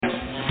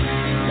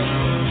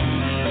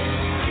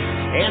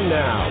And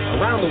now,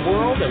 around the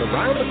world and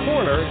around the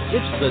corner,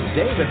 it's the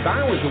David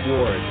Bowers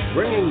Awards,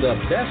 bringing the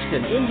best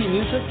in indie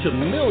music to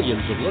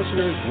millions of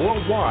listeners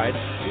worldwide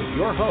with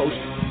your host,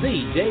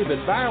 the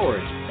David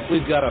Bowers.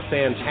 We've got a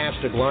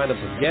fantastic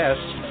lineup of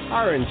guests,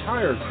 our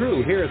entire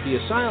crew here at the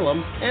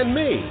Asylum, and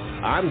me.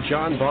 I'm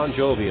John Bon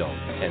Jovial.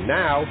 And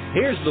now,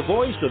 here's the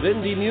voice of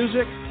indie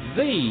music,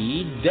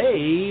 the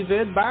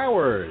David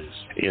Bowers.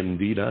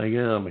 Indeed I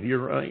am.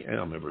 Here I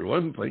am,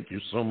 everyone. Thank you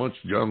so much,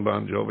 John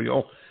Bon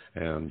Jovial,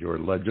 and your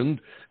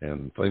legend.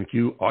 And thank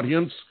you,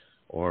 audience,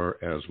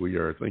 or as we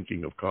are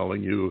thinking of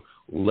calling you,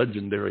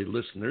 legendary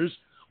listeners.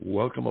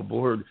 Welcome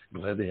aboard.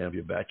 Glad to have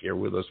you back here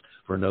with us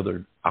for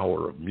another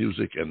hour of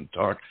music and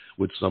talk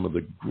with some of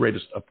the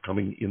greatest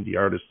upcoming indie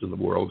artists in the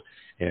world.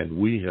 And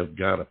we have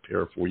got a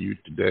pair for you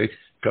today,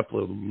 a couple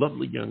of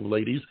lovely young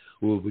ladies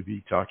who we'll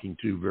be talking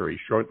to very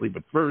shortly.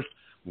 But first,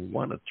 we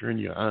want to turn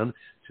you on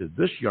to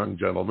this young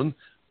gentleman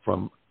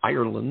from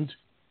Ireland.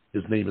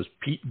 His name is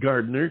Pete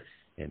Gardiner,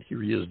 and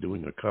here he is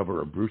doing a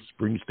cover of Bruce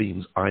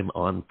Springsteen's I'm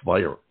on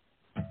Fire.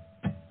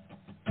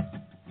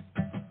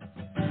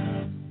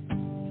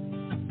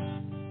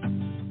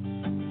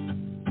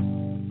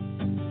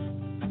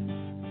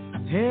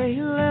 Hey,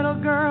 little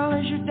girl,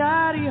 is your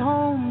daddy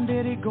home?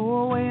 Did he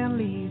go away and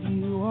leave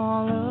you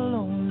all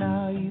alone?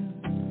 Now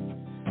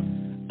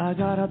I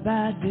got a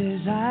bad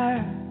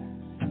desire.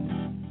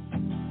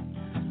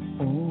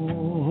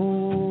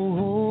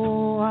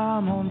 Oh,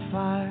 I'm on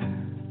fire.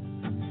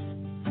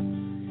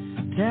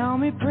 Tell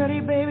me, pretty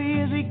baby,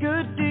 is he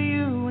good to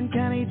you? And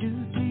can he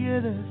do to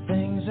you the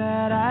things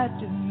that I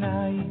do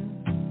now?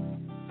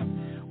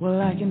 Well,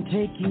 I can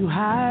take you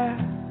higher.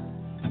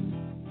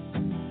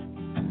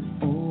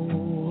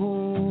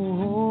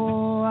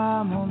 Oh,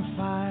 I'm on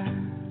fire.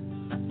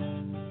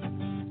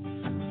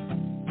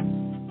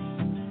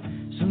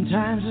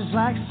 Sometimes it's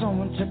like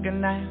someone took a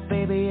knife,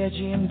 baby,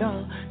 edgy and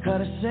dull,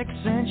 cut a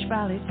 6-inch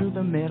valley through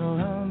the middle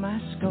of my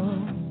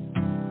skull.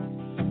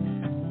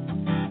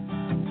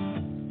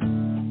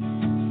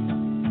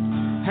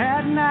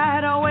 At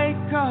night I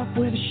wake up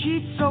with a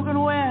sheet soaking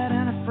wet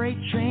and a freight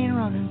train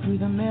running through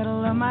the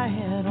middle of my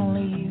head.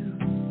 Only you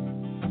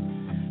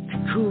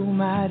could cool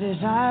my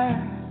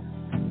desire.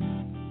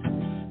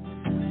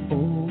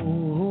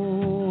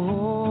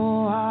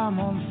 Oh, I'm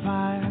on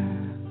fire.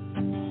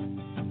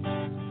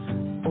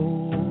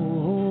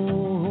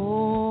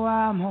 Oh,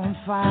 I'm on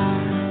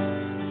fire.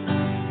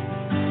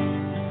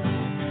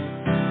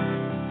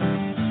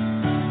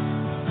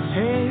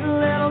 Hey,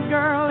 little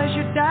girl, is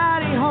your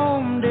daddy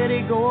home? Did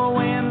he go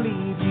away and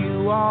leave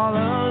you all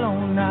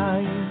alone? Now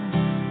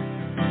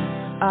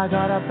I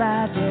got a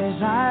bad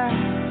desire.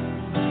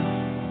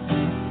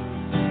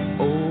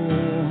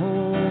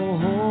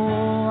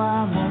 Oh,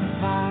 I'm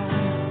on fire.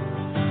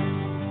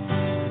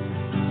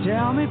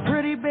 Tell me,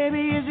 pretty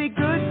baby, is he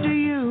good to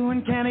you?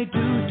 And can he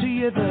do to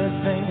you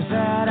the things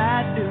that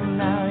I do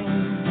now?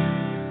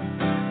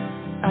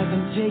 I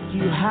can take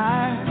you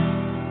higher.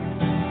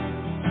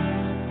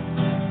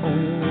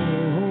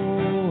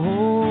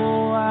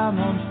 Oh, I'm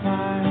on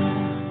fire.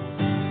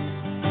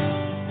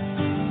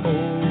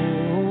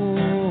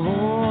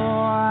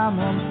 Oh, I'm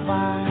on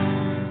fire.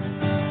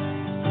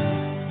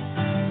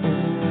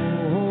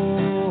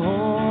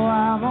 Oh,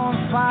 I'm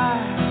on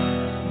fire.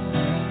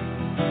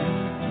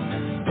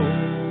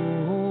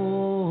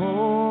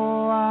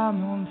 Oh,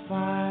 I'm on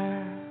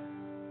fire.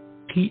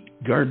 Pete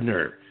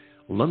Gardiner,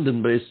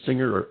 London-based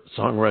singer,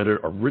 songwriter,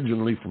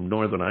 originally from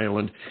Northern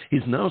Ireland.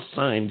 He's now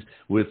signed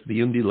with the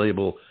indie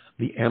label,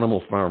 the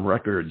Animal Farm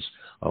Records,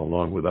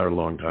 along with our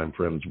longtime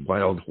friends,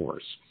 Wild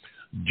Horse.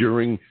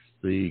 During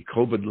the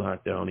COVID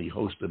lockdown, he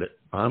hosted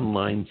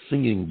online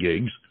singing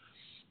gigs,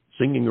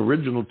 singing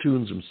original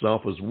tunes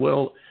himself, as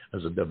well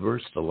as a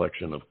diverse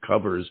selection of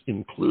covers,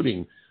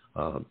 including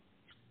a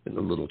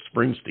little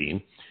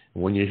Springsteen.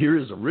 And when you hear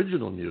his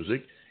original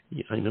music,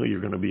 I know you're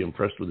going to be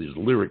impressed with his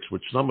lyrics,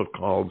 which some have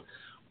called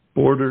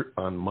border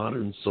on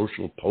modern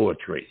social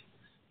poetry.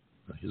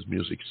 His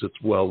music sits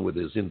well with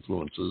his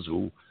influences,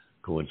 who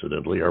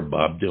coincidentally are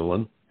Bob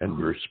Dylan and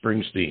Bruce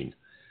Springsteen.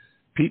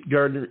 Pete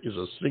Gardiner is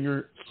a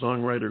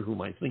singer-songwriter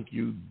whom I think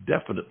you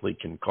definitely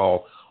can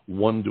call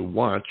one to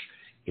watch,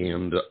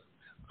 and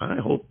I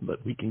hope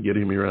that we can get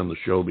him here on the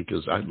show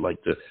because I'd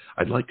like to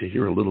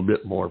hear a little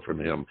bit more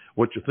from him.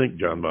 What you think,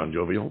 John Bon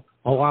Jovial?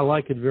 Oh, I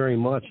like it very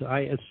much.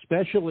 I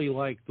especially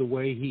like the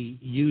way he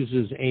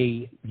uses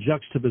a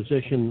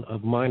juxtaposition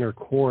of minor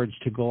chords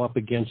to go up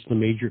against the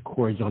major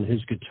chords on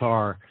his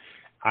guitar.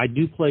 I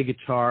do play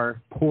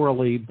guitar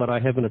poorly, but I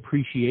have an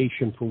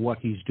appreciation for what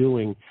he's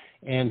doing,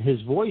 and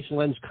his voice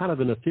lends kind of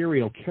an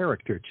ethereal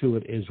character to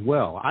it as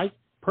well. I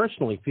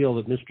personally feel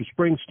that Mr.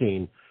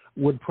 Springsteen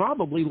would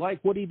probably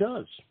like what he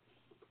does.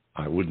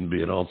 I wouldn't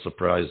be at all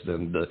surprised.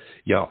 And,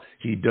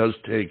 he does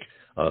take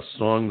a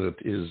song that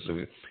is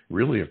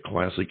really a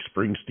classic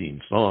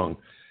Springsteen song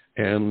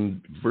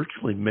and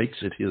virtually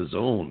makes it his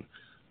own.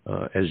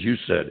 As you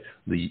said,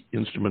 the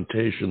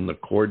instrumentation, the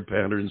chord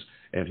patterns,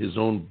 and his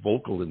own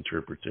vocal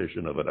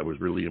interpretation of it, I was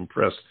really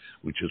impressed,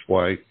 which is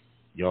why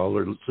y'all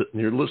are sitting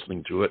here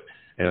listening to it.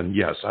 And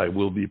yes, I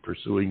will be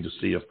pursuing to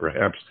see if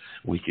perhaps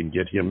we can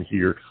get him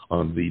here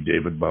on the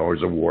David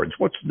Bowers Awards.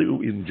 What's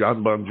new in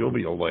John Bon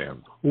Jovial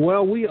land?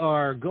 Well, we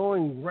are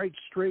going right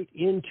straight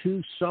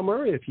into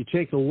summer. If you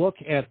take a look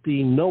at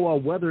the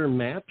NOAA weather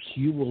maps,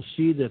 you will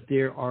see that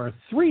there are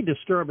 3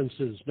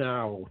 disturbances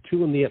now,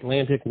 2 in the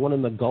Atlantic, 1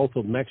 in the Gulf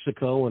of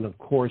Mexico, and of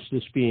course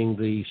this being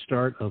the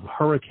start of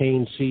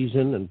hurricane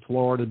season and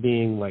Florida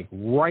being like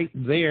right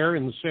there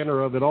in the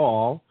center of it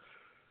all.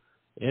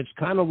 It's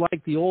kind of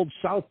like the old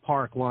South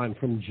Park line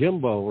from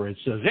Jimbo where it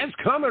says, it's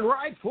coming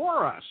right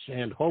for us,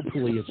 and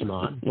hopefully it's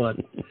not. But,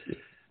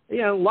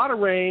 yeah, a lot of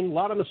rain, a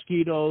lot of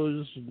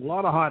mosquitoes, a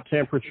lot of hot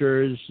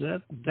temperatures.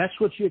 That's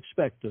what you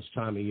expect this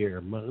time of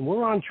year.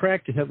 We're on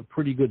track to have a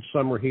pretty good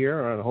summer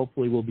here, and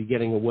hopefully we'll be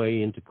getting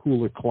away into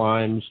cooler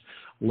climes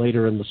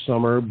later in the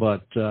summer.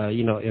 But,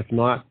 if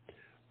not,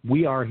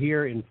 we are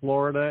here in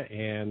Florida,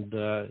 and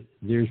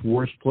there's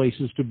worse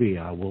places to be,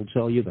 I will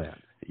tell you that.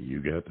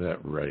 You got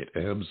that right.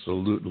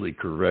 Absolutely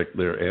correct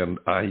there. And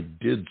I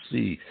did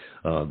see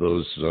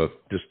those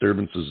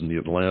disturbances in the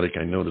Atlantic.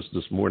 I noticed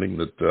this morning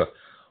that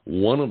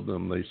one of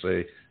them, they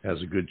say,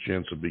 has a good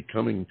chance of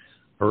becoming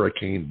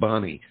Hurricane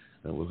Bonnie.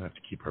 And we'll have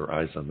to keep our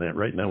eyes on that.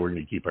 Right now, we're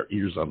going to keep our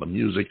ears on the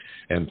music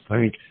and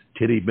thank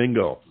Titty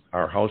Bingo,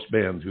 our house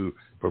band who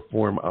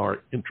perform our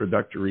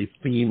introductory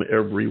theme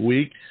every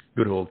week.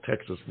 Good old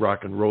Texas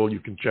rock and roll. You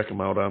can check them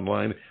out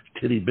online,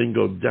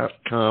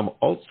 tittybingo.com.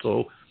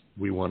 Also,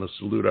 we want to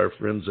salute our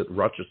friends at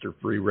Rochester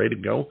Free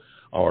Radio,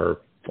 our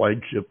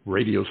flagship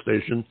radio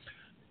station,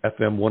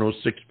 FM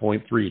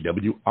 106.3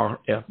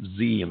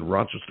 WRFZ in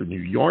Rochester,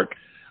 New York,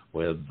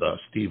 with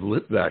Steve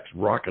Litvak's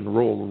Rock and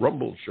Roll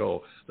Rumble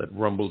show that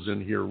rumbles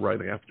in here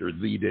right after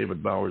the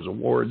David Bowers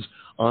Awards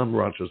on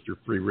Rochester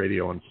Free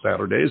Radio on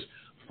Saturdays,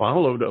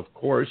 followed, of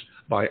course,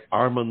 by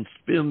Armand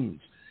Spins.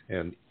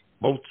 And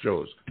both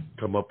shows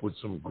come up with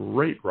some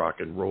great rock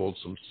and roll,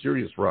 some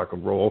serious rock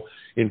and roll,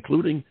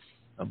 including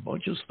a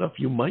bunch of stuff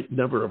you might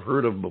never have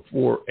heard of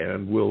before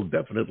and will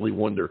definitely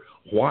wonder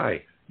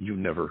why you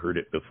never heard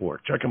it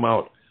before. Check them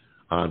out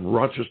on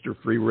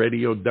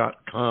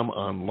RochesterFreeRadio.com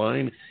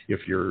online.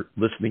 If you're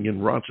listening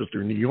in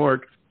Rochester, New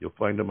York, you'll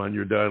find them on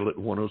your dial at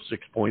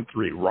 106.3.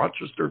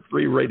 Rochester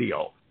Free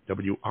Radio,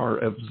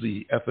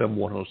 WRFZ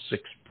FM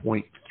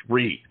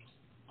 106.3.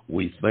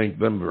 We thank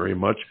them very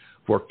much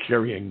for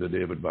carrying the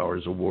David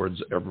Bowers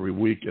Awards every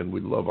week, and we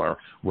love our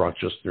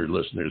Rochester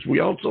listeners.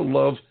 We also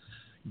love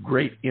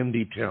great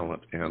indie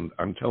talent, and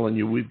I'm telling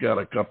you, we've got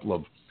a couple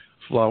of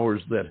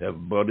flowers that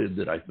have budded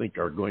that I think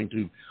are going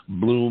to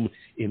bloom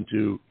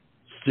into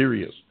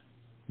serious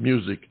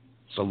music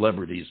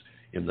celebrities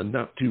in the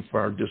not too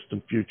far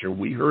distant future.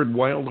 We heard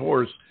Wild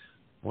Horse,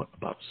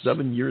 about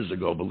 7 years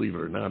ago, believe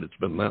it or not. It's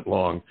been that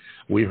long.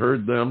 We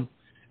heard them,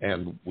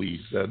 and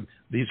we said,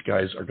 these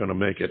guys are going to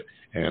make it,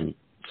 and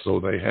so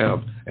they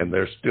have, and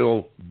they're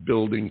still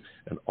building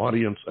an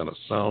audience and a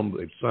sound.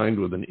 They've signed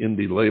with an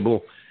indie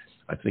label.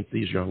 I think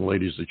these young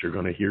ladies that you're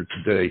going to hear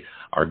today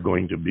are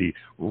going to be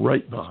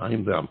right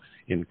behind them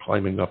in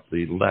climbing up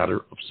the ladder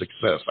of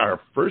success. Our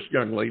first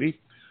young lady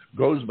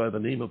goes by the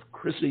name of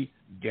Crissy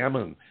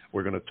Gammon.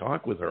 We're going to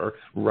talk with her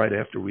right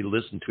after we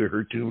listen to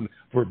her tune,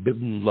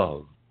 Forbidden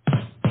Love.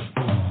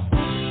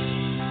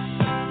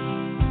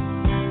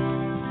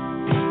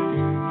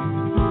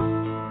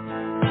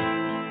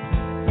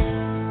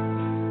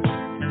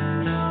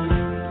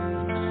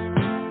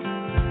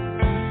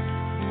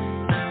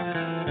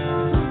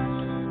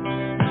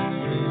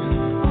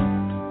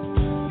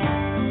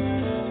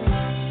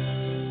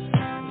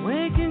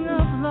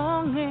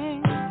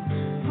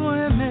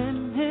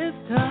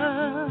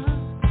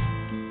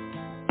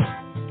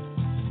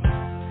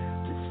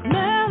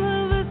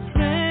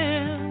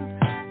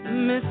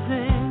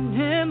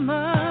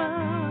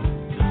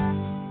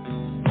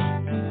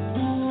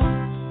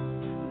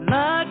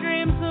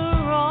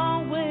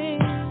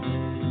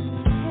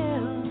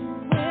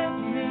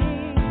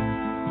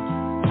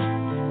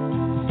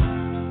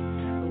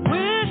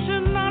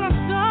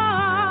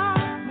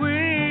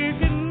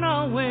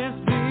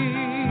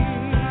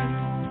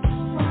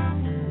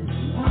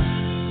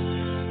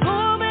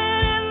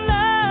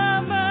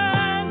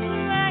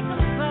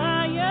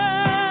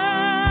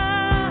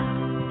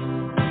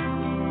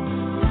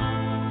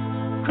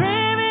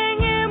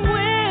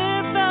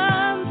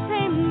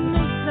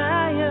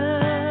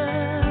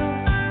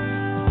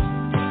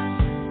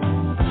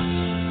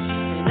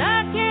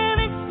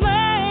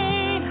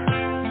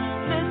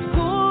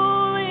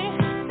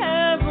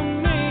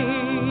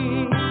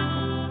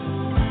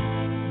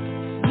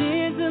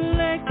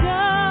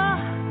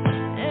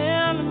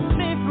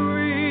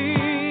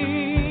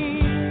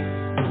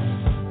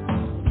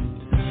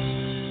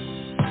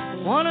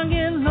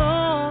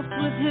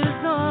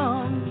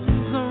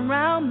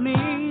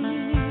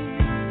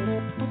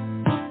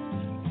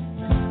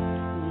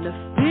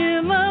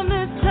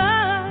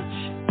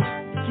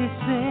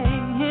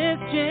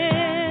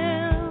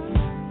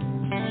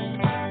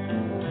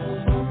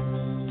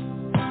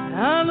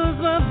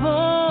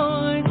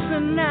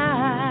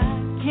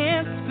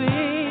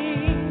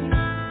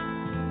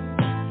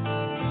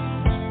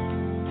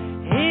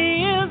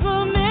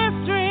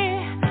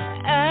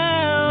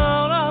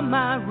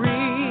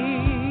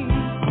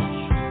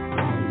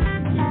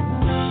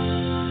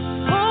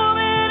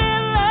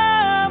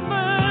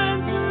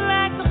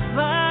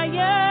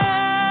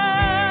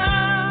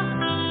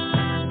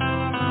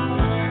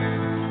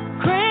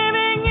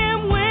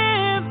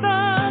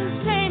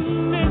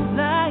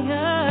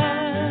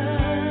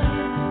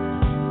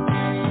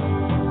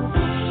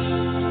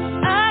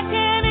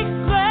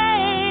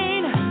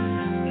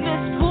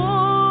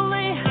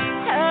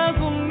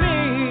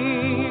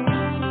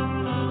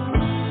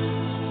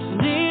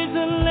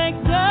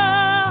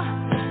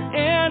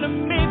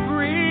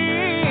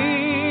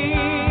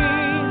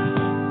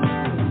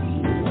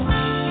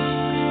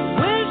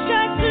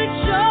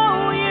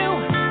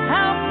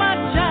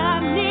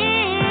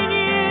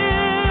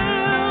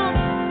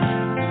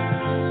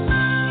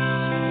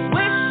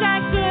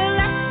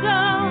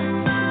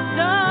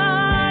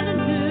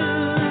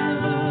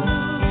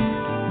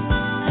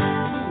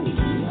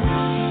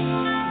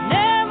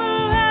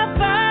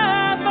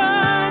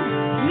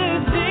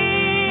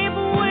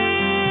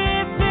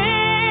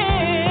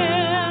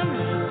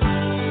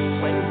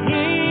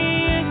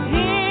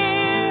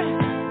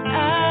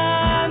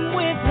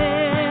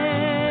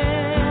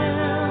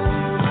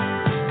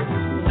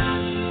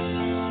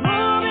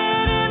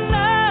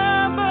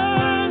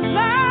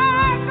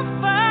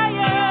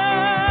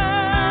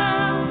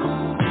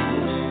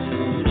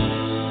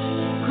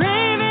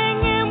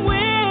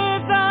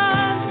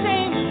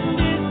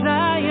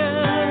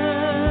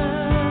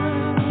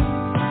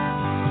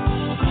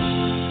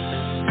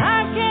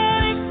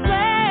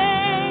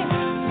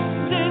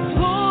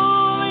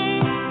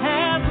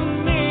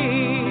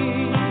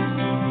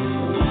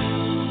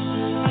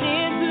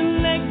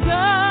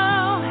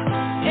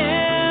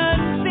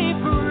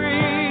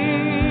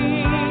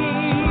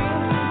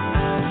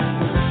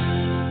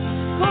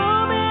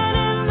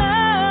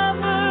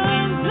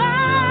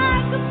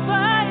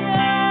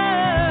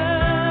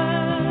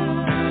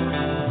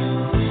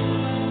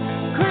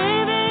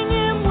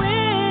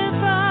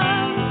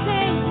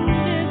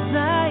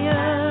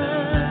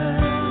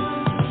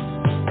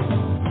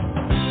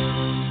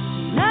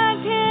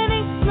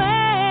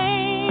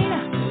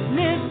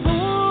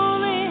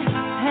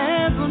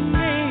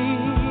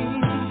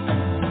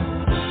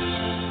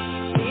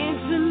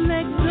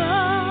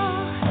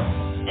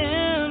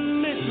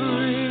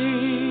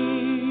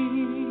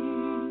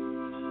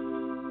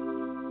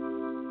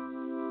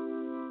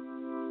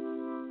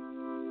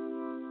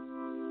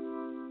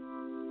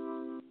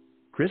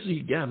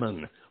 Crissy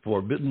Gammon,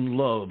 Forbidden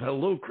Love.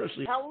 Hello,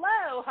 Crissy.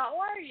 Hello, how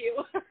are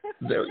you?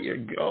 There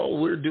you go.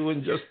 We're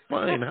doing just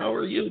fine. How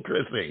are you,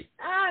 Crissy?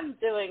 I'm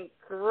doing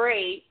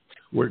great.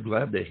 We're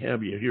glad to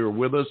have you here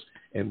with us,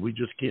 and we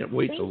just can't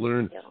wait to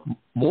learn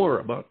more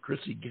about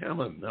Crissy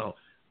Gammon. Now,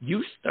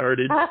 you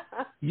started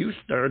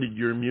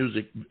your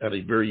music at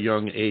a very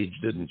young age,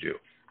 didn't you?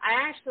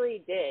 I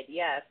actually did,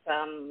 yes.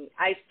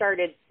 I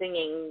started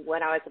singing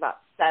when I was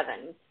about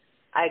 7.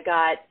 I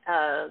got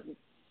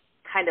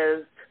kind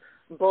of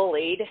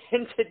bullied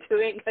into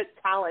doing a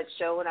talent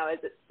show when I was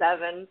at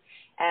 7,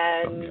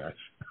 and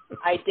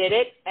I did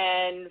it,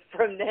 and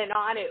from then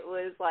on it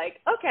was like,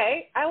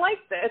 okay, I like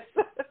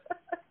this.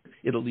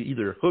 It'll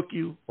either hook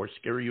you or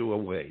scare you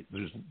away.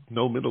 There's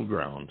no middle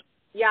ground.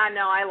 Yeah,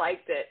 no, I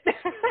liked it.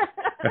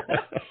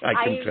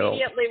 I can tell.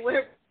 Immediately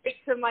went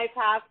to my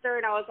pastor,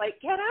 and I was like,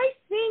 can I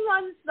sing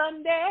on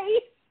Sunday?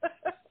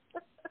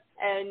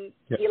 And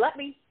he let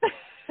me.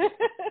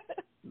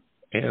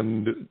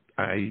 And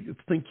I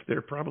think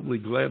they're probably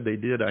glad they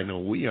did. I know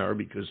we are,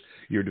 because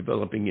you're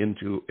developing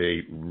into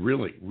a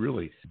really,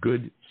 really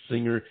good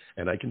singer.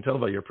 And I can tell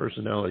by your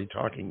personality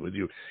talking with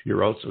you,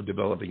 you're also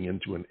developing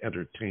into an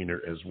entertainer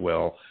as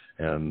well.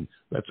 And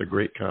that's a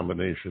great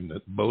combination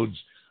that bodes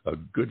a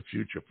good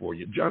future for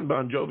you. John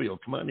Bon Jovi will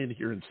come on in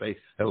here and say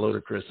hello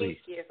to Crissy. Thank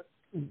you.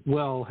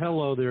 Well,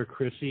 hello there,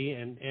 Crissy.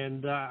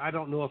 And I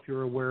don't know if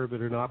you're aware of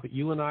it or not, but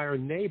you and I are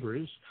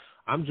neighbors.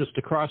 I'm just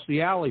across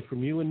the alley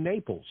from you in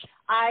Naples.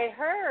 I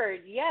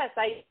heard, yes,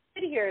 I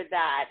did hear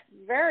that.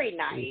 Very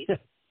nice.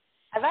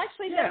 I've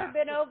actually never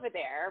been over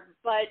there,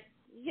 but,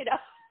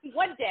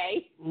 one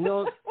day.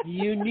 No,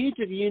 you need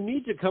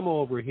to come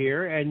over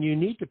here, and you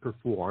need to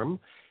perform.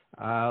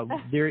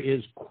 There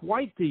is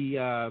quite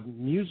the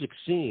music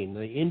scene,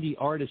 the indie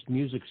artist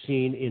music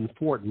scene in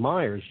Fort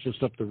Myers,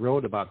 just up the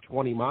road about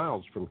 20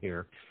 miles from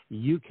here.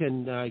 You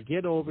can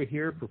get over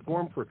here,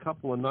 perform for a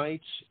couple of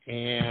nights,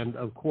 and,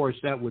 of course,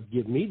 that would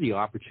give me the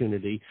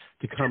opportunity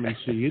to come and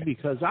see you,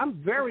 because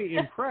I'm very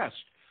impressed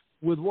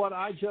with what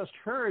I just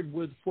heard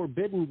with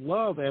Forbidden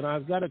Love, and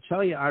I've got to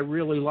tell you, I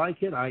really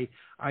like it. I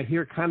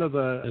hear kind of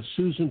a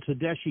Susan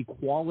Tedeschi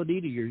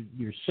quality to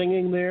your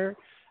singing there.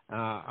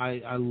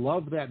 I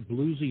love that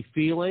bluesy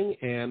feeling,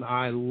 and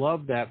I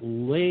love that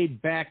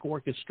laid-back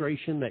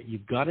orchestration that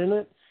you've got in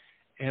it.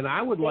 And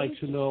I would like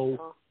to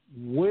know,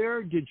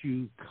 where did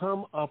you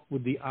come up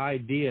with the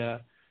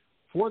idea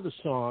for the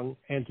song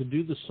and to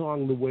do the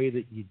song the way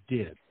that you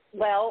did?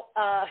 Well,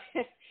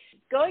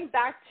 going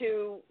back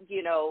to,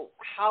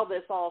 how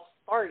this all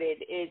started,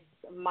 it's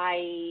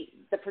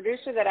the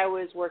producer that I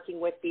was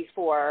working with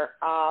before,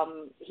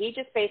 he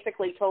just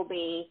basically told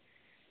me,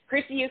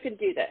 Crissy, you can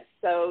do this.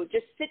 So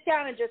just sit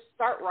down and just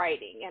start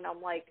writing. And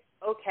I'm like,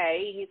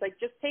 okay. He's like,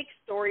 just take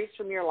stories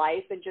from your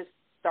life and just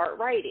start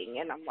writing.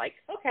 And I'm like,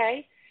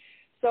 okay.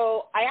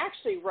 So I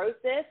actually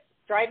wrote this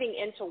driving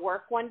into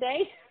work one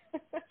day,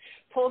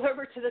 pulled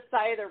over to the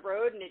side of the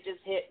road, and it just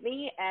hit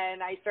me.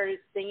 And I started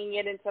singing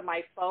it into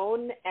my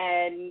phone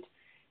and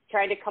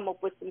trying to come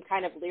up with some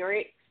kind of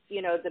lyrics,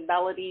 the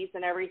melodies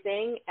and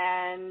everything.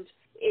 And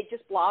it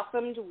just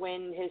blossomed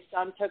when his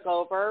son took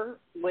over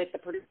with the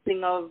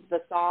producing of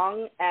the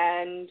song.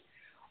 And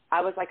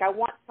I was like, I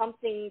want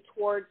something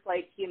towards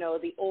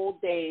the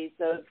old days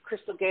of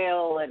Crystal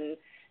Gayle and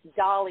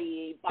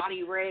Dolly,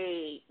 Bonnie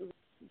Raitt,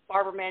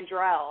 Barbara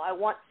Mandrell. I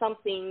want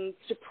something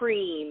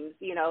supreme,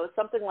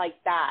 something like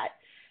that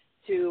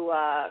to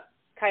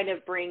kind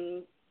of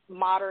bring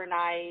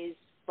modernized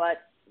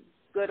but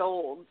good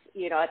olds,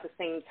 at the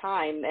same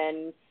time.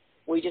 And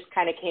we just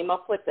kind of came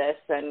up with this,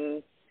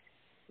 and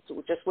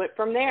just went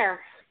from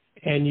there.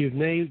 And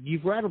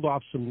you've rattled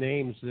off some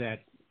names that,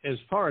 as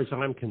far as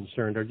I'm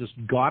concerned, are just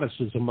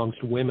goddesses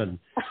amongst women.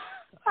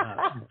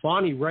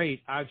 Bonnie Raitt,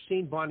 I've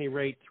seen Bonnie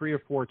Raitt 3 or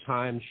 4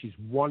 times. She's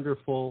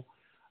wonderful.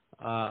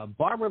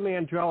 Barbara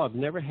Mandrell, I've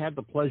never had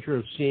the pleasure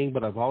of seeing,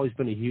 but I've always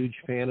been a huge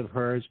fan of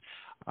hers.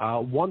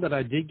 One that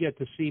I did get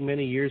to see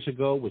many years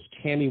ago was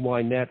Tammy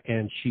Wynette,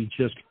 and she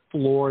just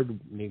floored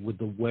me with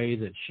the way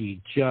that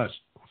she just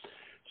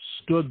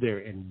stood there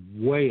and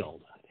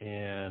wailed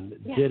and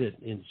did it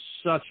in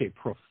such a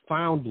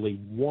profoundly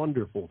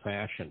wonderful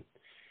fashion.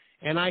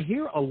 And I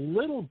hear a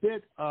little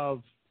bit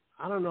of,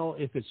 I don't know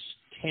if it's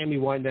Tammy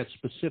Wynette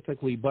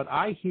specifically, but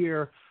I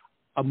hear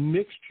a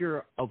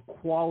mixture of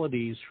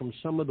qualities from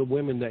some of the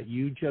women that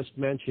you just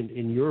mentioned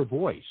in your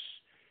voice.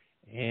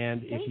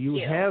 And if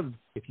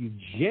you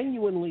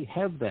genuinely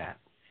have that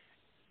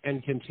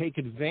and can take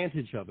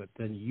advantage of it,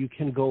 then you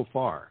can go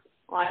far.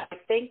 Well,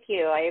 thank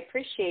you. I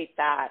appreciate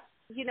that.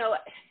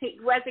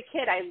 As a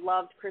kid, I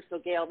loved Crystal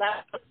Gayle.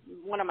 That was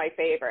one of my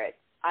favorites.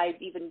 I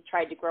even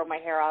tried to grow my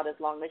hair out as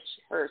long as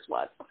hers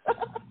was.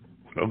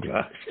 Oh,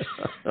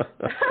 gosh.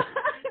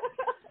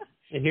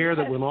 A hair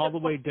that went all the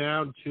way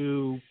down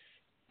to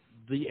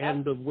the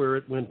end of where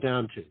it went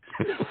down to.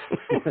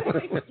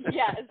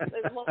 Yes,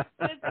 as long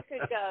as it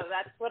could go.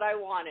 That's what I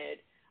wanted.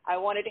 I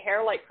wanted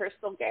hair like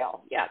Crystal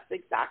Gayle. Yes,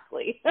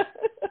 exactly.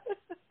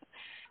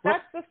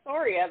 That's the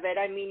story of it.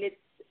 I mean,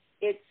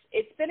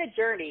 it's been a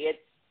journey.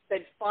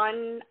 been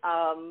fun.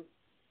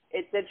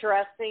 It's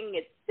interesting.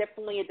 It's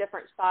definitely a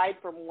different side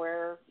from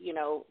where,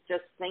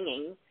 just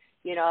singing,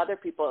 other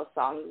people's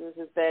songs. This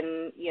has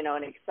been,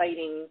 an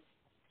exciting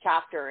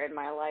chapter in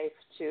my life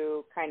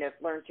to kind of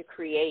learn to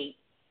create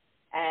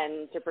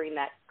and to bring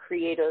that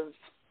creative,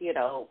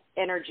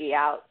 energy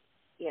out,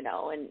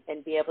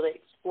 and be able to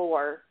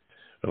explore.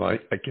 Well,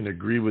 I can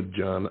agree with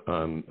John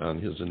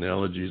on his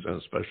analogies,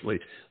 and especially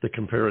the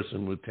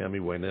comparison with Tammy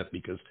Wynette,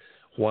 because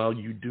while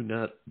you do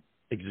not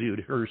exude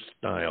her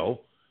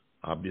style,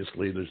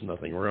 obviously there's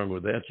nothing wrong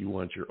with that. You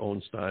want your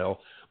own style.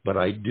 But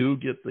I do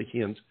get the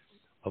hint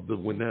of the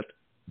Wynette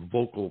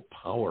vocal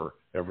power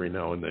every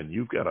now and then.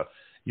 You've got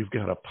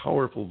a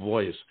powerful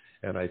voice,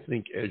 and I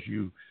think as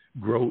you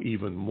grow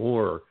even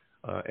more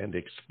and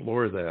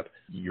explore that,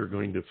 you're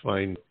going to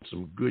find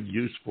some good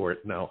use for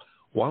it. Now,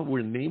 while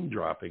we're name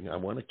dropping, I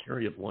want to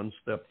carry it one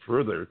step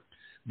further,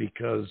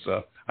 because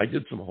I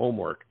did some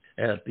homework.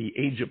 At the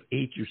age of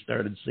 8, you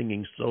started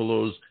singing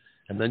solos,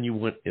 and then you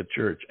went at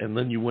church, and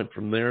then you went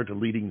from there to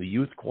leading the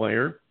youth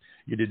choir.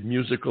 You did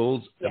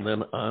musicals, and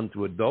then on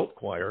to adult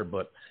choir.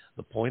 But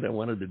the point I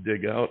wanted to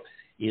dig out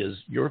is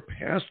your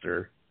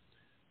pastor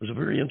was a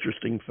very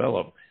interesting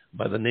fellow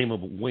by the name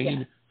of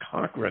Wayne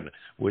Cochran,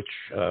 which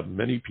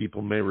many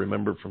people may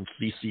remember from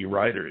CC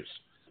Riders.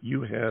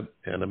 You had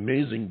an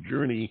amazing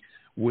journey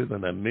with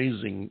an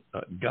amazing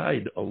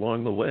guide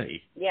along the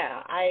way.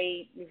 Yeah,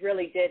 I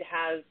really did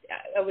I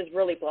was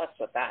really blessed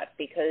with that,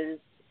 because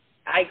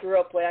I grew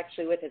up with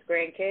his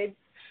grandkids.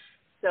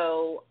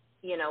 So,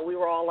 we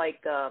were all like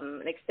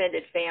an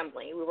extended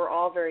family. We were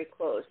all very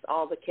close,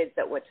 all the kids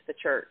that went to the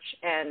church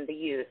and the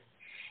youth.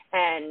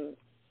 And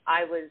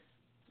I was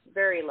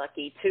very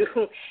lucky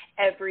to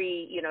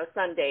every,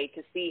 Sunday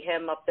to see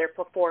him up there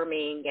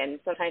performing, and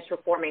sometimes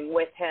performing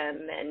with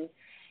him. And,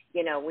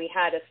 we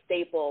had a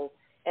staple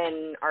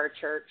in our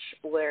church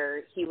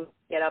where he would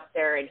get up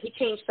there, and he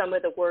changed some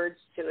of the words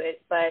to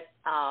it. But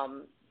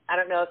I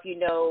don't know if you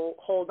know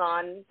Hold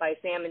On by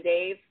Sam and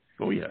Dave.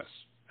 Oh, yes,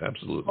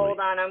 absolutely. Hold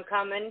On, I'm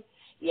Coming.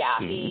 Yeah,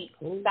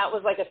 that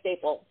was like a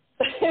staple.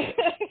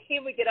 He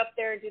would get up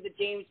there and do the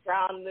James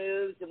Brown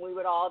moves, and we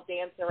would all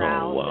dance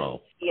around. Oh,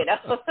 wow. And,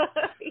 so,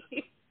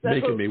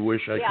 making me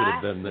wish I could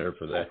have been there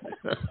for that.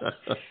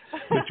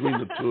 Between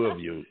the two of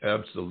you,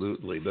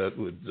 absolutely.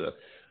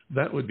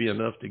 That would be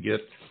enough to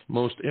get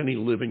most any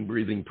living,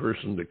 breathing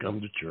person to come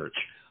to church.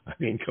 I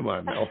mean, come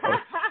on now.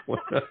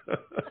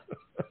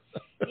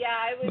 Yeah,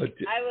 I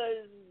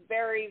was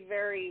very,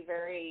 very,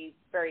 very,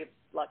 very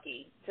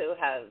lucky to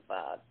have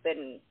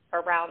been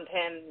around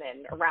him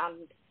and around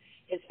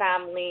his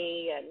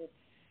family, and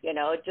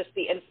just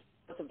the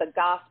influence of the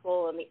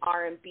gospel and the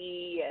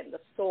R&B and the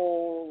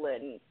soul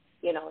and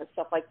and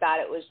stuff like that.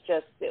 It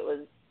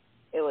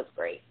was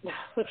great.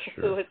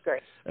 Sure. It was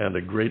great, and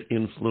a great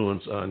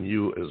influence on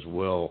you as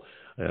well,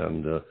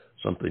 and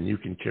something you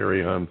can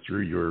carry on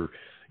through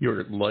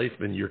your life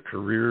and your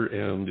career,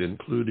 and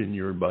include in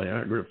your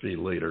biography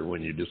later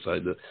when you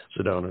decide to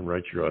sit down and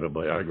write your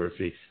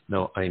autobiography.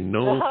 Now, I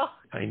know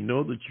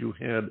that you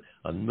had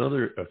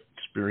another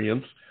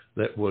experience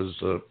that was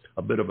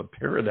a bit of a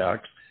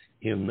paradox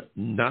in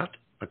not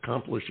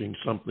accomplishing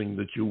something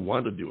that you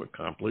wanted to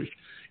accomplish.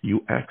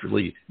 You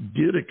actually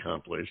did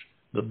accomplish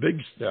the big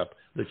step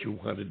that you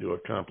wanted to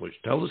accomplish.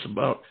 Tell us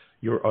about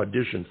your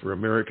audition for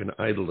American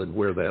Idol and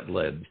where that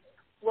led.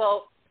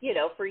 Well,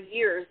 for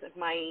years,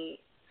 my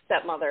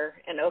stepmother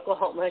in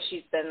Oklahoma,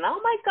 she's been, oh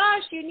my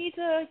gosh, you need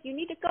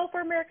to go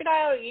for American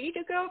Idol. You need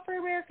to go for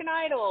American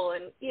Idol.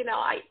 And,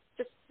 I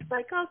just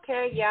like,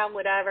 okay, yeah,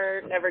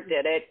 whatever, never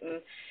did it.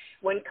 And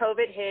when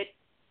COVID hit,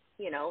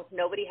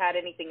 nobody had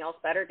anything else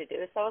better to do.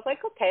 So I was like,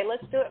 okay,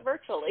 let's do it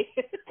virtually.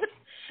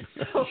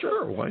 So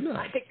sure, why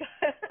not?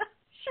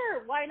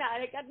 Sure, why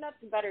not? I got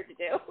nothing better to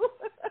do.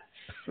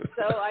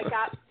 So I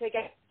got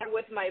together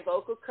with my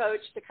vocal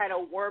coach to kind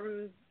of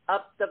warm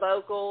up the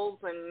vocals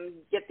and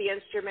get the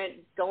instrument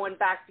going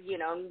back to,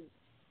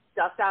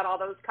 dust out all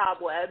those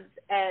cobwebs.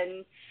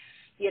 And,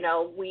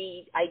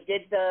 I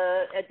did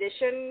the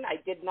audition. I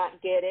did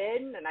not get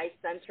in, and I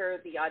sent her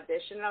the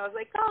audition. And I was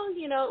like, oh,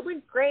 it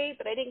went great,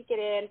 but I didn't get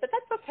in. But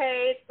that's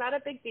okay. It's not a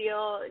big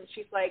deal. And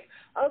she's like,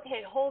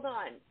 okay, hold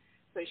on.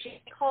 So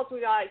she calls me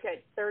back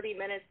 30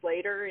 minutes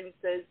later and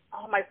says,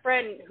 oh, my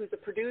friend who's a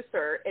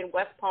producer in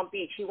West Palm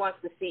Beach, he wants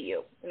to see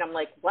you. And I'm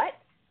like, what?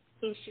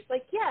 And she's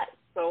like, yes.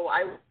 So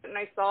I went and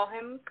I saw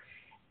him,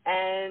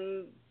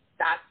 and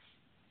that's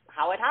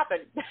how it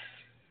happened.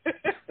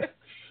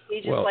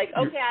 He's just like,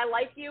 okay, I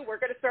like you. We're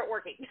going to start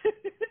working.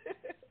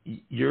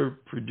 Your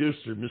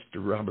producer, Mr.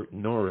 Robert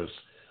Norris,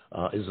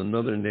 is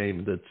another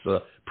name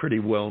that's pretty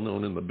well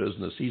known in the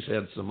business. He's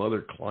had some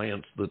other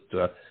clients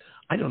that,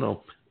 I don't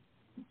know,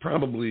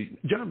 probably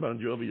John Bon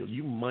Jovi,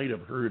 you might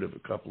have heard of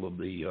a couple of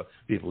the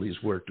people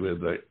he's worked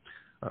with.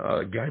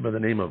 A guy by the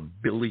name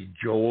of Billy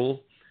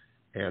Joel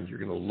and you're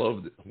going to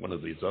love one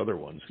of these other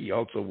ones. He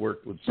also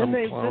worked with some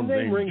clown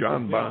named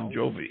John Bon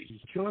Jovi.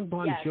 John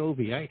Bon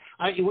Jovi.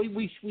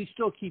 We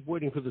still keep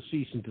waiting for the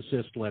cease and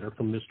desist letter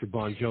from Mr.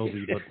 Bon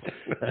Jovi, but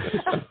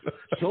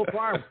so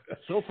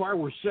far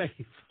we're safe.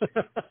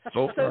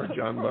 So far,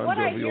 John Bon Jovi. What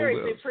I hear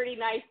is a pretty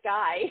nice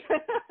guy.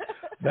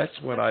 That's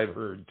what I've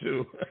heard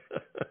too.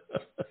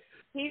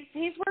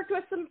 He's worked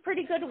with some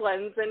pretty good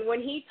ones, and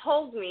when he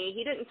told me,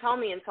 he didn't tell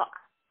me until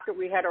after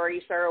we had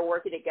already started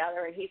working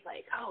together, and he's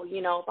like, oh,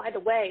 by the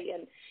way,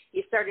 and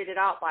he started it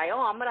out by,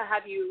 I'm going to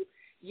have you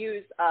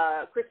use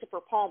Christopher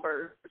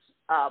Palmer's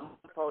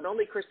phone.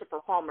 Only Christopher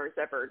Palmer's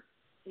ever,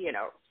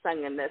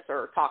 sung in this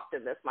or talked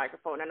in this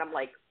microphone. And I'm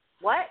like,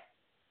 what?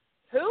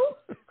 Who?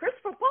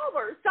 Christopher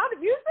Palmer, Sound of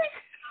Music?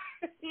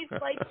 He's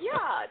like,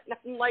 yeah. And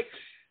I'm like,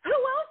 who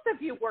else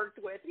have you worked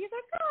with? He's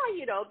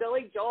like,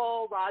 Billy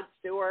Joel, Rod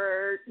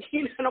Stewart.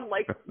 And I'm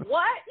like,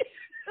 what?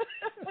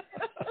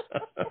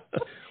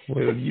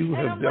 Well, you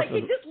have I'm like,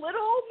 it's just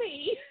little old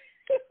me.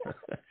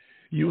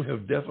 You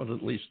have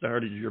definitely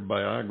started your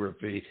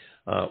biography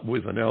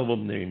with an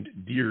album named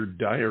Dear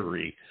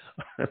Diary.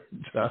 And,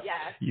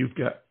 yes.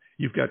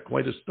 You've got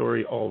quite a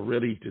story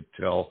already to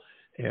tell,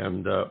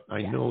 and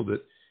I know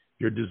that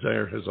your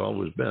desire has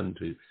always been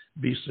to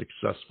be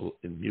successful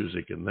in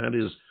music, and that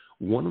is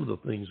one of the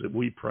things that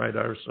we pride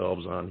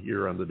ourselves on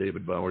here on the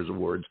David Bowers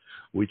Awards.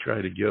 We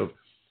try to give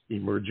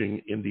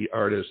emerging indie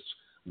artists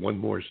one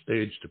more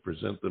stage to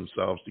present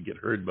themselves, to get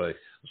heard by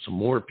some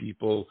more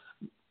people,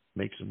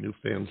 make some new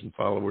fans and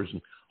followers,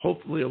 and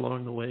hopefully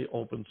along the way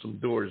open some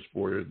doors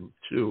for them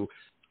too.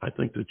 I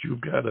think that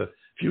you've got a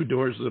few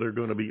doors that are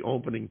going to be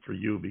opening for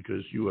you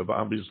because you have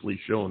obviously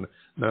shown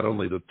not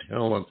only the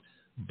talent,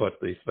 but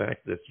the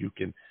fact that you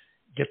can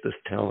get this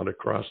talent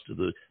across to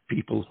the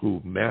people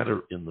who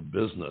matter in the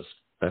business.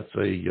 That's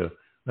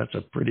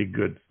a pretty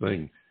good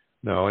thing.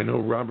 Now, I know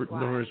Robert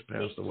Norris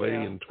passed away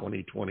in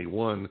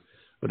 2021,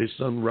 but his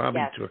son Robbie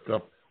took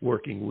up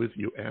working with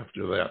you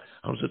after that.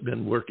 How's it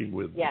been working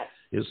with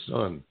his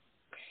son?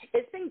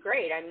 It's been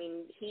great. I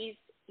mean,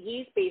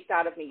 he's based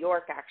out of New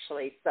York,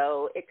 actually,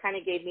 so it kind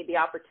of gave me the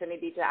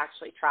opportunity to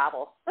actually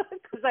travel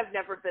because I've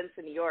never been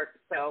to New York,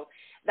 so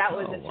that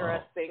was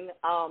interesting.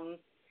 Wow.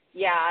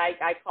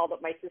 I called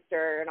up my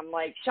sister, and I'm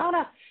like,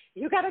 Shauna,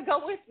 you got to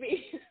go with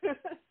me.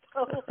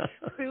 So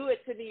flew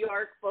it to New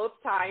York both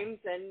times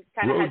and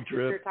kind of had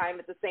sister time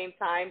at the same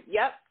time.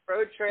 Yep,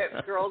 road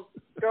trip,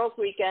 girls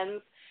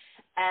weekends,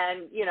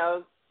 and,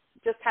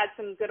 just had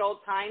some good old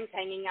times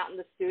hanging out in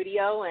the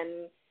studio,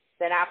 and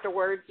then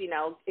afterwards,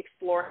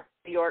 exploring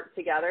New York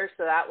together,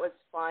 so that was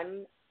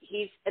fun.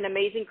 He's an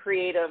amazing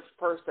creative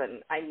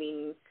person. I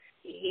mean,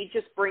 he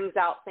just brings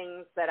out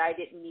things that I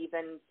didn't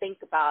even think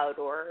about,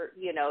 or,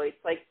 it's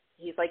like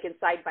he's like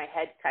inside my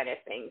head kind of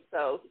thing.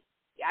 So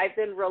I've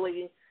been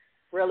really,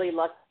 really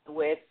lucky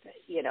with,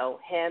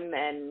 him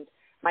and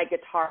my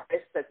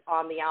guitarist that's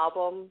on the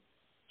album,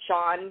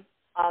 Sean.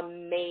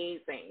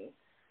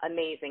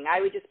 Amazing.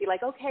 I would just be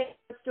like, okay,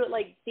 let's do it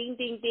like ding,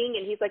 ding, ding.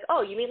 And he's like,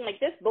 oh, you mean like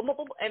this? Boom, boom,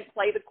 boom, and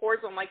play the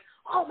chords. I'm like,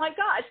 oh my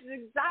gosh, this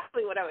is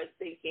exactly what I was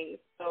thinking.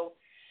 So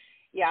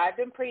yeah, I've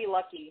been pretty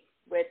lucky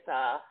with,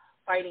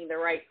 finding the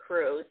right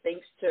crew,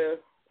 thanks to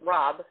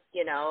Rob,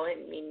 I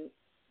mean,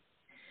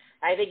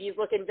 I think he's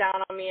looking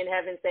down on me in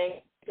heaven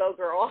saying, go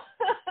girl.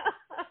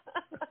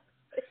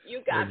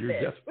 You got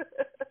this.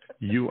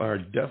 You are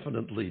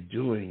definitely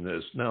doing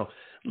this. Now,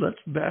 let's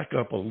back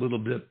up a little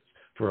bit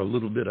for a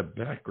little bit of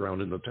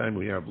background in the time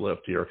we have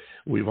left here.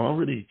 We've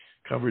already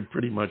covered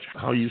pretty much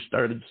how you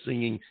started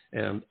singing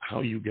and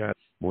how you got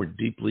more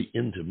deeply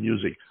into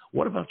music.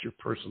 What about your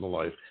personal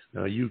life?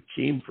 Now, you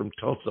came from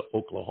Tulsa,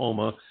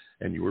 Oklahoma,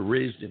 and you were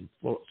raised in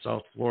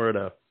South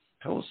Florida.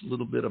 Tell us a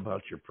little bit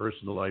about your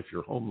personal life,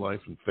 your home life,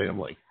 and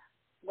family.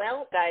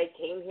 Well, I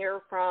came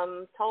here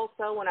from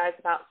Tulsa when I was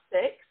about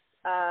 6.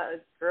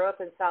 Grew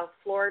up in South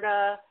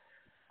Florida.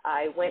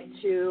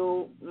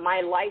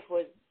 My life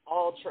was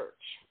all church.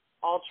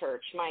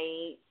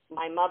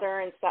 My mother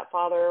and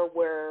stepfather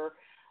were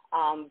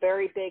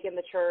very big in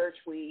the church.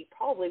 We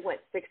probably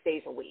went 6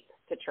 days a week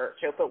to church.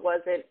 If it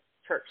wasn't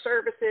church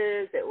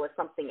services, it was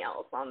something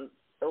else. On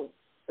the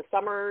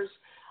summers,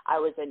 I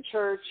was in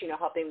church,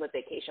 helping with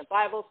Vacation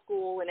Bible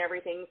School and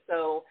everything.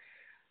 So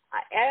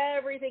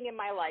everything in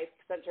my life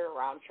centered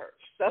around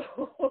church. So,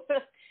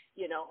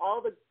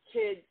 all the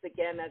kids,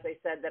 again, as I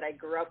said, that I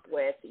grew up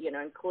with,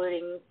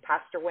 including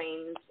Pastor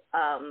Wayne's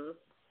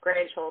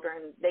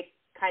grandchildren, they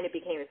kind of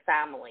became a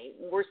family.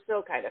 We're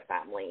still kind of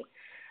family.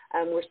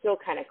 We're still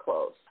kind of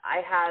close.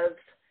 I have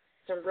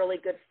some really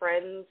good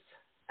friends,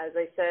 as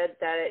I said,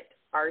 that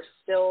are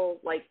still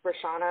like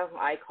Brashana.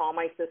 I call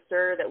my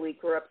sister that we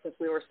grew up since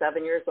we were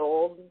 7 years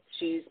old.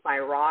 She's my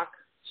rock.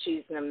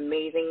 She's an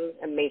amazing,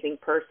 amazing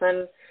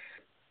person.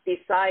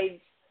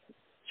 Besides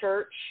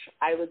church,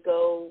 I would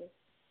go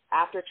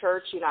after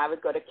church, I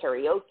would go to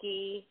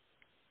karaoke.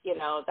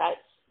 That's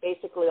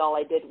basically all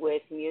I did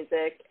with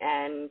music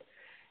and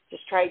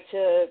just tried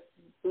to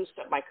boost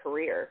up my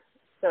career.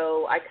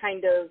 So I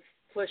kind of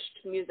pushed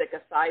music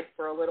aside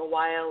for a little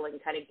while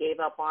and kind of gave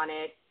up on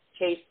it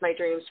chased my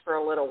dreams for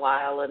a little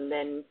while, and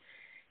then,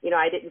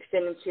 I didn't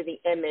fit into the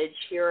image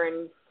here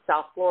in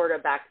South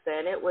Florida back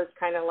then. It was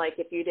kind of like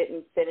if you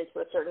didn't fit into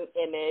a certain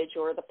image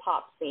or the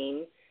pop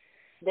scene,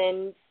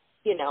 then,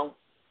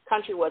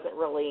 country wasn't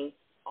really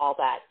all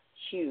that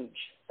huge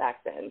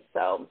back then.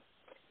 So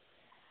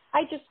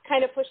I just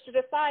kind of pushed it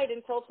aside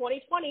until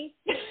 2020.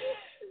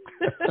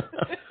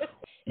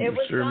 You've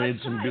sure made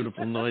some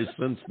beautiful noise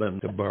since then,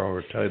 to borrow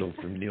a title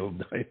from Neil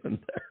Diamond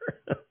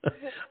there.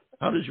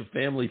 How does your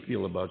family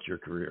feel about your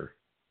career?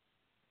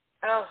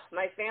 Oh,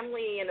 my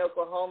family in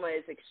Oklahoma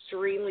is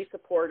extremely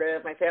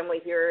supportive. My family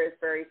here is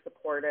very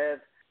supportive.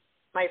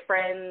 My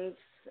friends,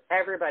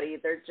 everybody,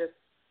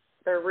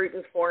 they're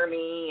rooting for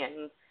me.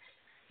 And,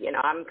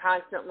 I'm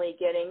constantly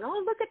getting,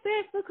 oh, look at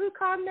this. Look who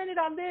commented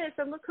on this.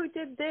 And look who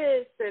did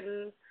this.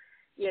 And,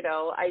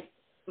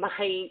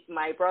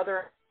 my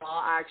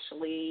brother-in-law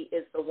actually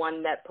is the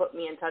one that put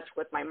me in touch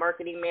with my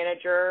marketing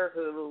manager,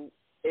 who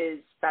is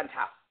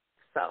fantastic.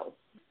 So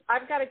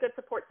I've got a good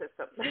support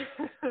system.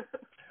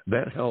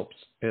 That helps.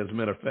 As a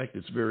matter of fact,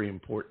 it's very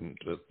important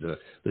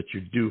that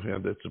you do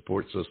have that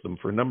support system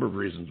for a number of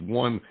reasons.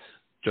 One,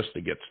 just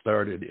to get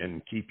started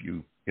and keep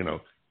you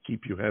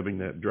having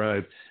that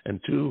drive.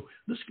 And two,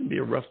 this can be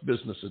a rough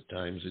business at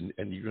times,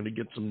 and you're going to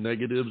get some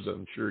negatives.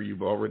 I'm sure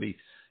you've already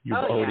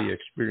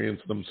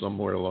experienced them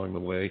somewhere along the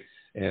way,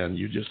 and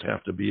you just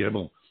have to be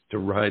able to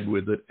ride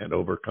with it and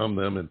overcome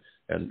them. And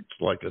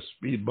it's like a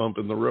speed bump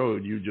in the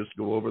road. You just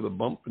go over the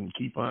bump and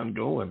keep on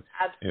going.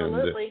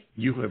 Absolutely. And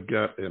you have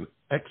got an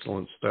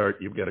excellent start.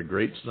 You've got a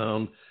great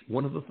sound.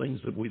 One of the things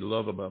that we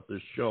love about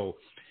this show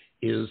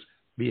is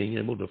being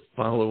able to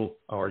follow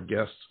our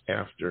guests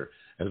after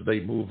as they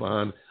move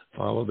on,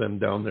 follow them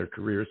down their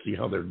career, see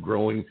how they're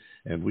growing.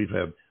 And we've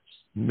had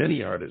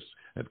many artists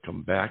have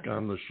come back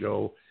on the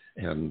show,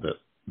 and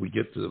we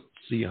get to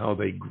see how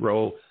they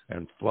grow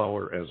and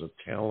flower as a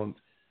talent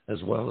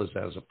as well as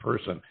a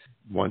person.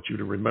 I want you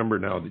to remember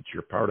now that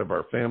you're part of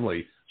our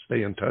family.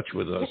 Stay in touch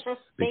with us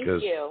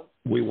because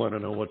we want to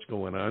know what's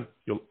going on.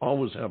 You'll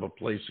always have a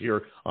place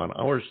here on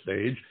our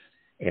stage.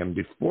 And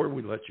before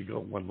we let you go,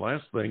 one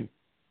last thing.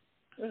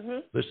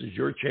 This is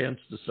your chance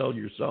to sell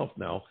yourself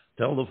now.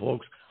 Tell the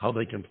folks how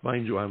they can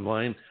find you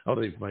online, how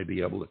they might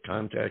be able to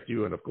contact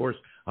you, and, of course,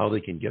 how they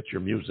can get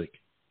your music.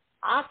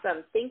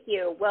 Awesome. Thank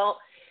you. Well,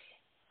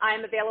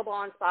 I'm available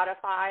on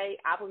Spotify,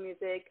 Apple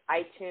Music,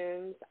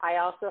 iTunes. I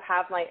also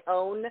have my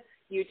own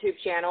YouTube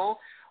channel,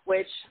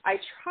 which I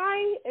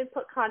try and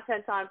put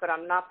content on, but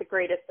I'm not the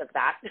greatest of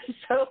that.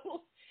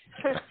 So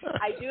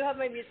I do have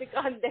my music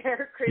on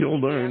there, Crissy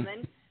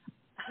Gammon.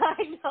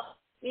 I know.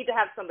 Need to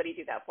have somebody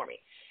do that for me.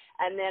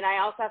 And then I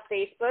also have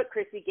Facebook,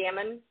 Crissy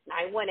Gammon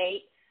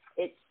 918.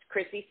 It's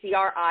Crissy, Crissy.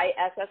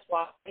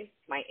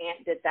 My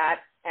aunt did that,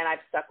 and I've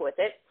stuck with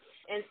it.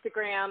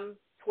 Instagram,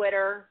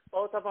 Twitter,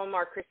 both of them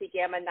are Crissy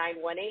Gammon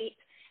 918,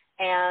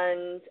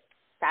 and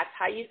that's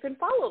how you can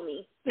follow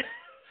me.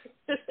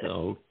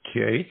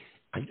 Okay.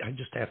 I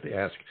just have to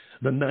ask,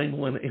 the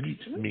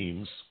 918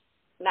 means?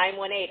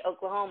 918,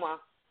 Oklahoma.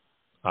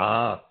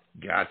 Ah,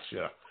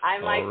 gotcha. I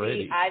might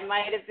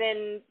have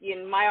been,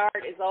 my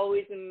art is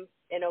always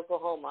in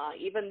Oklahoma.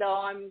 Even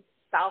though I'm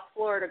South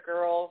Florida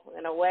girl,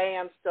 in a way,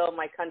 I'm still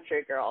my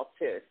country girl,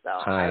 too. So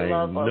I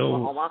love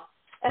Oklahoma.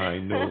 I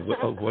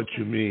know what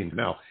you mean.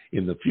 Now,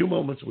 in the few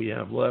moments we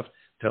have left,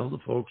 tell the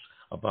folks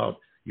about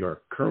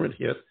your current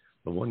hit,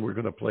 the one we're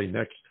going to play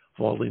next,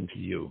 Fall Into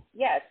You.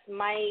 Yes,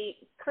 my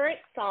current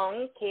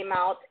song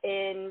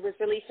was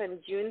released on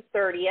June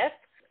 30th.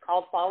 It's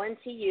called Fall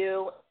Into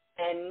You,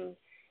 and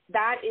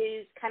that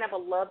is kind of a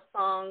love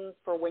song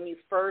for when you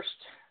first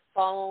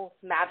fall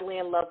madly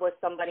in love with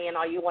somebody and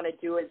all you want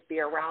to do is be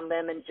around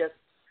them and just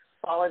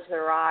fall into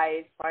their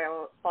eyes,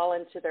 fall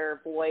into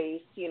their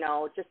voice,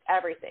 just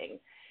everything.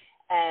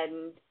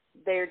 And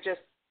their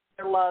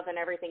love and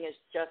everything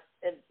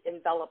it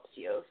envelops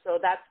you. So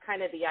that's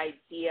kind of the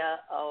idea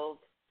of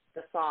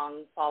the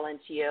song Fall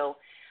Into You.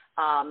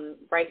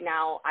 Right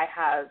now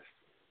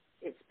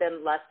it's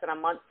been less than a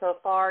month so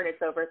far, and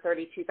it's over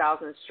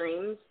 32,000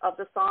 streams of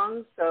the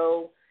song.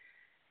 So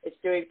it's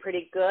doing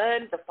pretty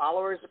good. The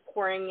followers are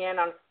pouring in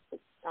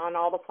on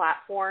all the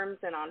platforms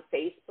and on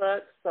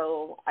Facebook.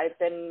 So I've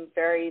been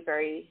very,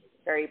 very,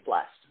 very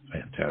blessed.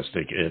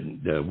 Fantastic.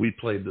 And we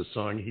played the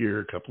song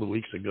here a couple of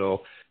weeks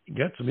ago. You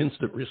got some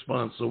instant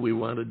response, so we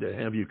wanted to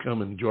have you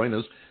come and join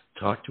us,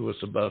 talk to us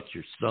about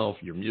yourself,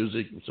 your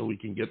music, and so we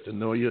can get to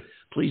know you.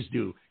 Please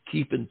do.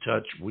 Keep in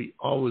touch. We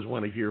always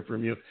want to hear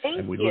from you.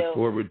 Thank we you. Look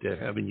forward to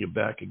having you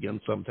back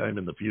again sometime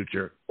in the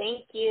future.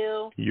 Thank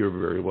you. You're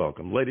very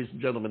welcome. Ladies and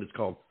gentlemen, it's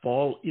called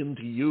Fall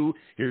Into You.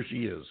 Here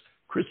she is,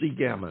 Crissy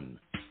Gammon.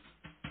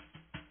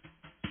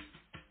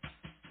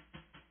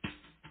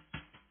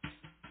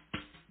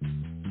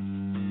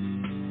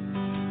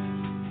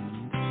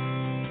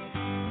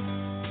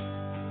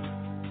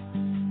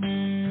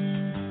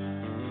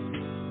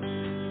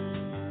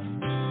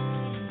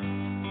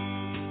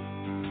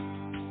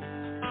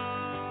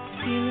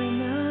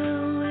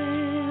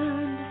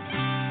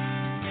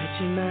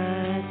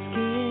 My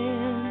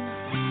skin,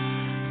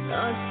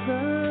 thoughts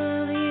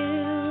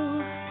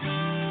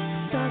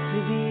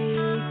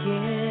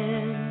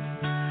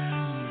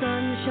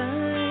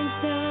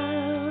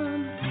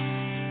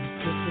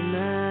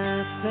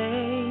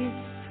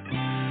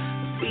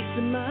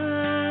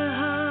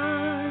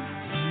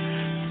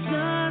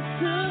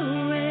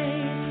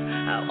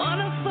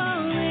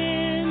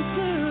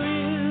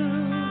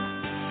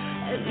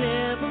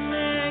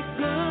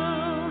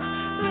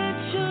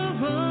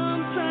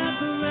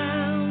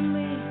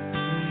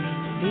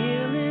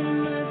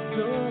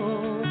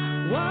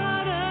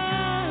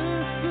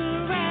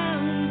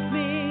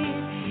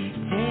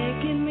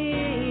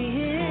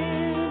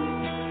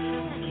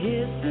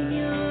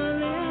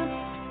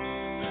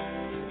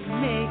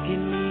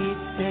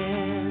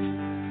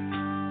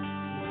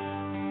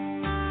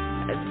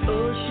as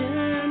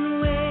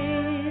ocean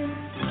waves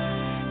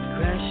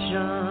crash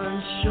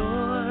on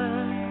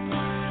shore.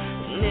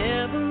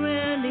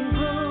 Never-ending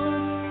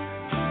hope,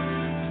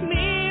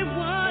 me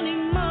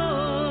wanting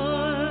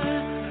more,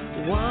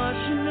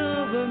 washing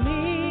over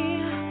me.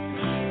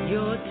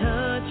 Your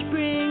touch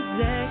brings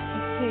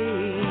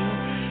ecstasy,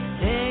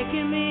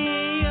 taking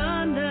me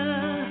under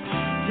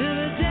to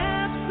the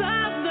depths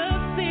of the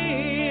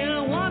sea. I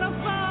wanna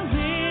fall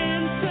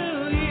into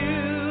you,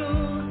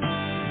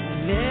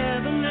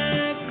 never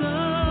let go.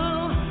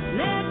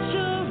 Let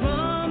your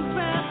arms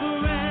wrap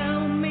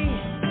around me,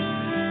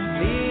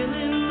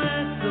 feeling my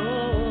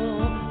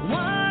soul.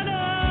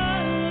 Water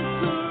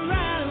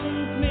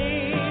surrounds me,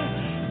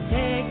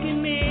 taking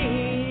me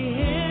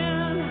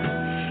in,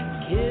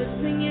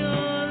 kissing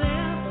your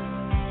lips,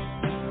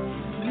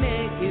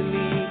 making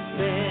me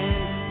spin.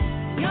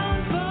 Your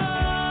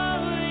voice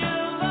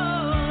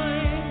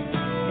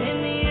in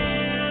the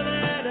air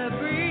that I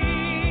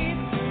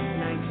breathe,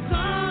 like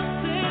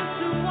salt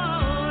into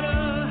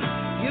water.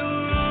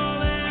 You're all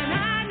that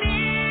I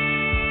need.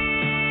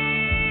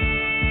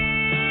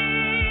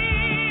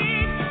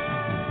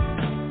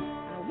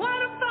 I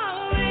wanna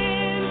fall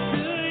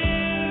into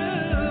you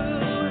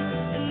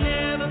and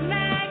never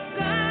let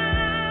go.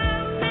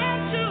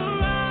 Let your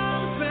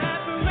arms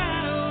wrap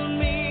around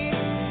me,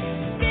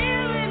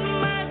 feeling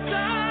my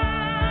soul.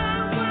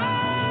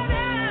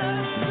 Water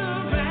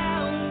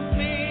surrounds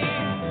me,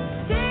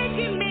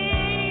 taking me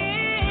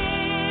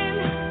in,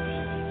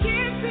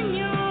 kissing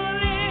your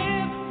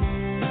lips,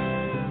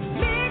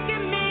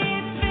 making me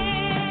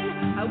spin.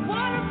 I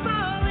wanna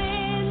fall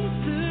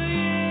into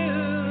you.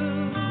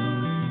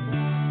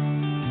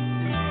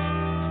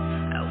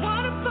 I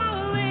wanna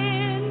fall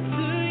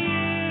into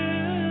you.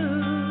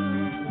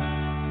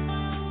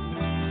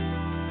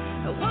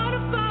 I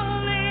wanna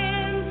fall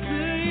into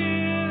you.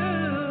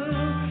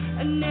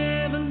 I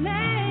never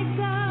let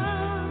go.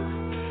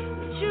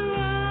 Let your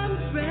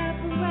arms wrap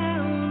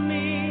around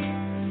me,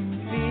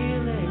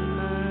 feeling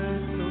my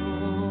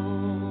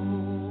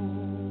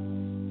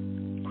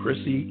soul.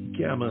 Crissy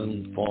Gammon,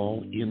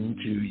 Fall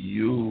Into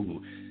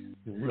You.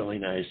 Really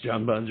nice.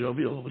 John Bon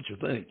Jovial, what you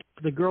think?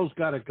 The girl's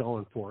got it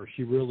going for her.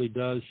 She really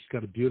does. She's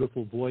got a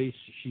beautiful voice.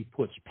 She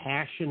puts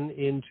passion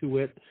into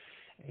it.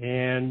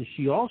 And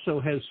she also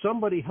has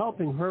somebody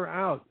helping her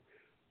out,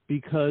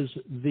 because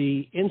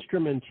the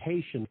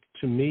instrumentation,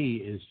 to me,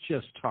 is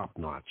just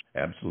top-notch.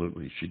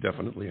 Absolutely. She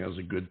definitely has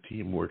a good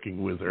team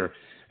working with her,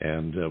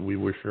 and we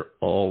wish her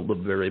all the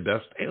very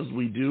best, as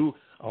we do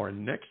our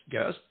next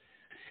guest,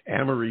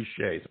 Ameri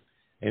Shaye.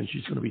 And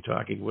she's going to be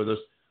talking with us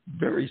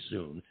very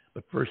soon.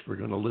 But first, we're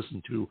going to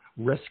listen to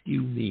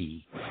Rescue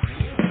Me.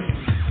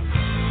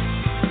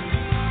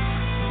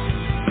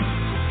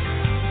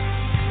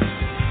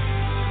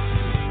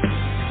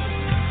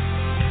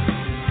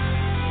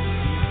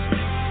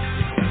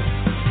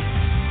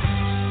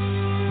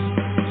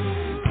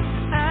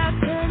 I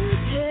turn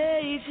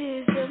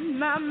pages of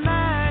my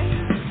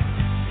mind,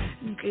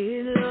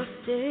 get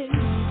lost in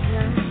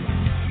time,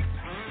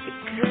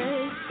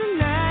 because the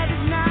night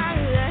is not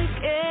like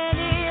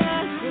any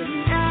other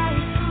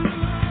night.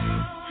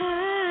 I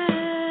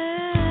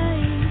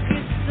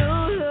get so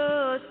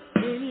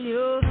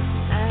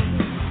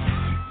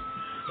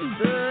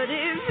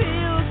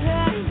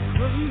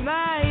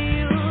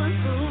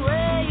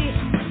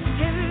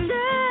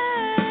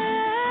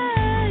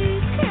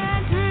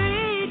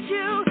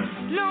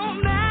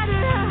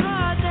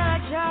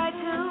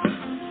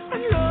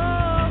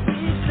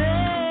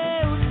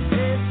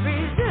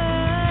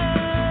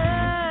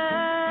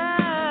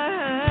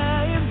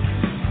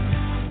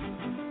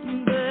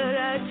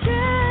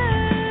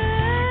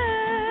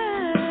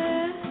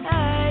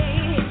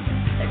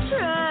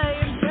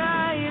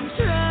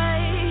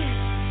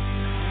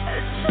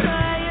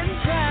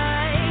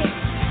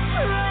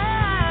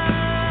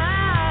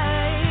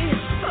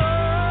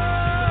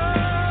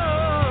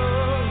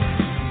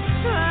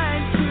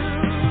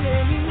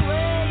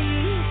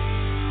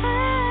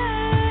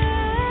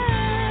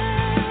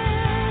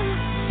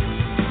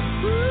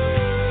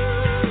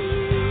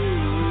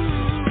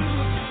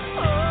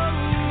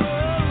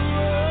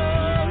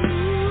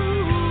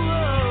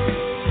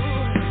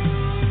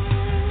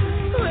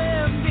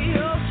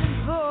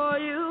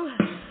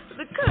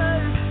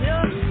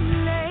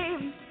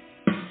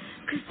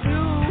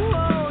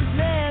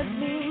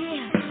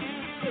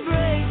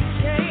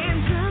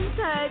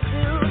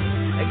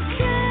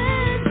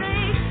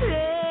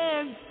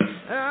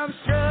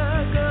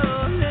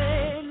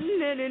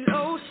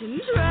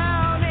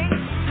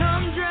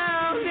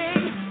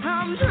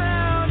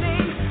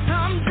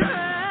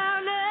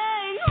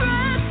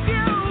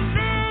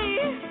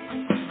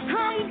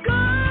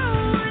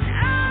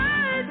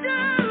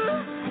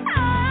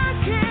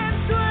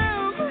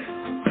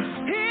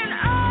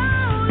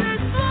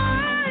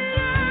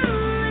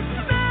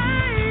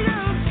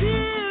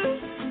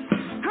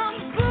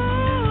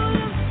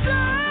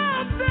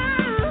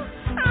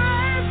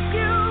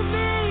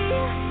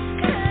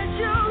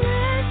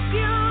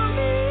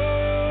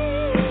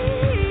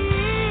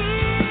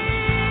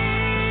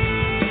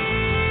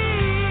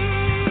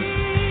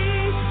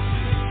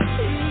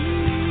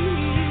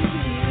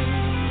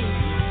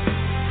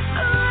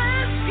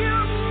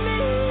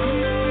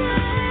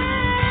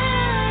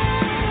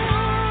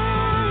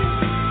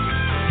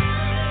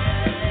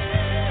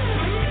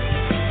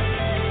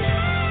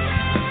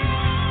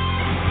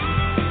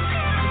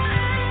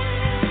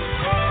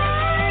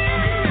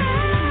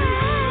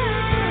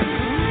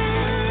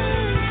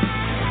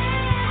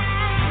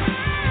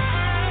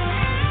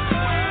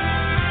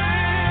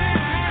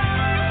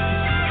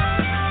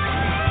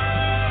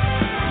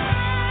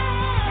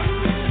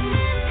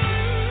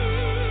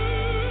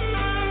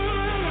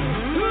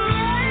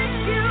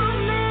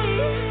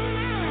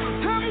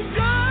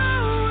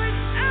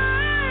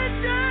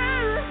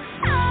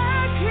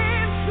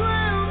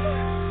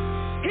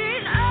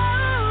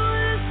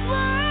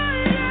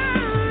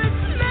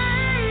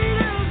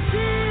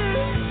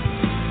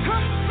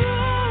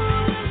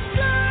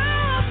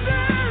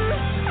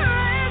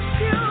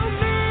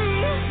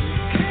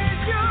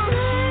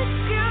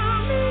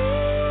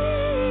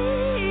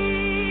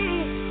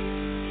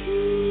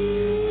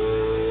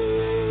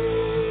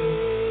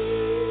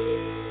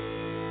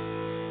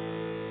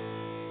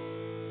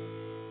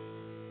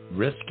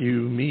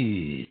Rescue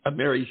Me.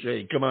 Ameri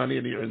Shaye, come on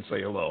in here and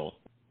say hello.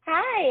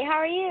 Hi, how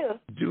are you?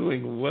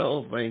 Doing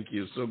well, thank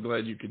you. So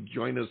glad you could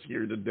join us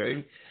here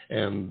today,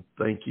 and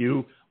thank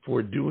you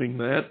for doing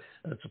that.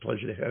 It's a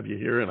pleasure to have you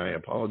here, and I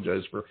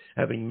apologize for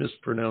having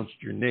mispronounced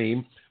your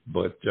name,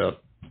 but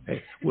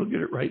hey, we'll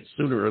get it right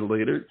sooner or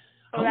later.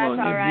 Well, that's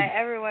all right.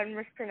 Everyone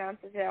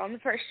mispronounces it on the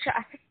first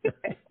try.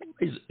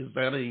 Is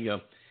that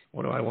a,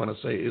 what do I want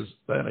to say, is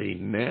that a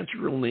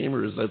natural name,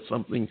 or is that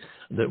something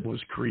that was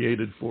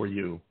created for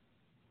you?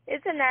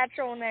 It's a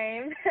natural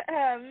name.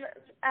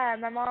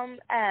 My mom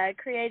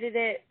created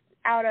it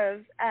out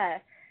of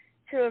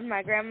two of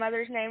my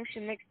grandmother's names. She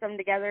mixed them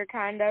together,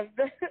 kind of.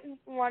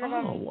 One of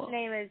them's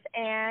name is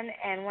Anne,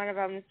 and one of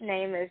them's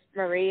name is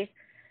Marie.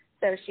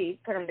 So she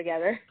put them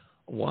together.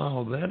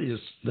 Wow, that is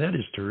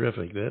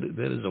terrific.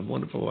 That is a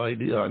wonderful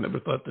idea. I never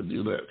thought to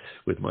do that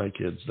with my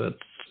kids.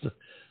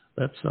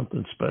 That's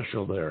something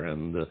special there,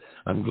 and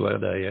I'm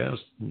glad I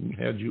asked and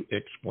had you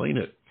explain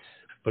it.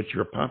 But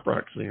you're a pop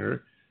rock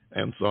singer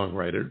and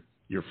songwriter.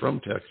 You're from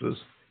Texas,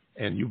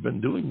 and you've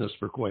been doing this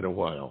for quite a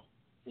while.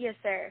 Yes,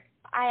 sir.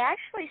 I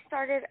actually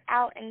started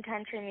out in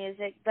country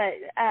music, but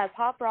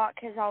pop rock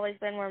has always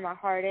been where my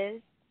heart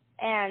is.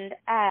 And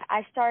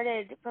I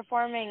started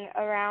performing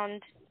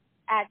around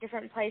at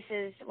different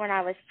places when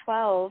I was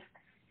 12,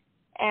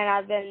 and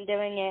I've been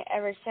doing it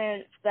ever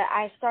since. But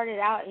I started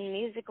out in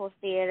musical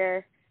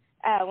theater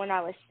when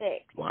I was 6.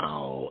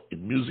 Wow,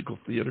 in musical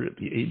theater at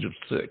the age of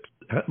 6.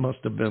 That must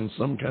have been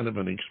some kind of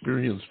an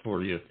experience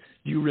for you.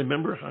 Do you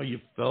remember how you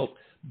felt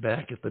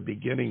back at the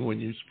beginning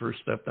when you first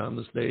stepped on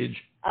the stage?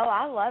 Oh,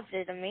 I loved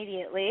it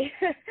immediately.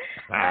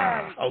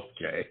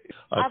 Okay.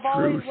 I've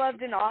always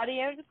loved an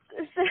audience,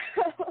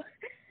 so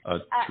a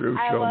true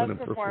showman and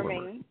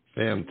performer.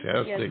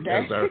 Fantastic.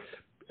 Yes,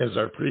 as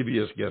our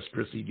previous guest,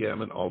 Crissy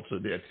Gammon, also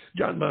did.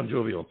 John Bon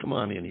Jovial, come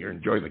on in here.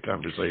 Enjoy the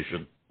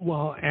conversation.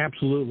 Well,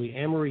 absolutely.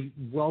 Ameri,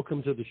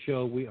 welcome to the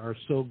show. We are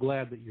so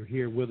glad that you're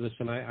here with us,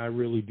 and I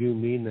really do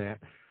mean that.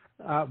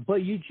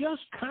 But you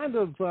just kind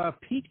of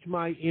piqued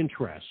my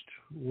interest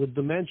with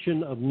the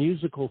mention of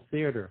musical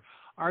theater.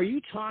 Are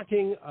you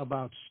talking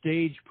about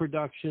stage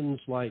productions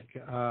like,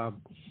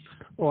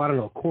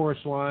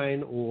 Chorus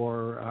Line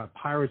or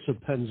Pirates of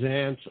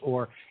Penzance,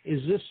 or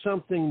is this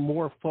something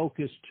more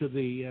focused to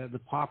the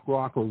pop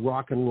rock or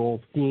rock and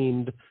roll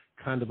themed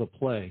kind of a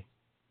play?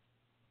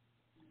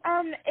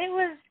 It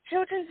was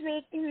children's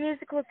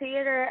musical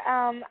theater.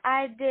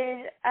 I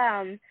did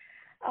a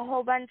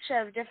whole bunch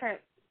of different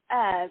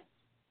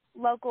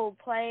local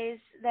plays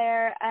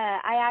there.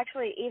 I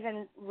actually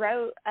even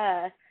wrote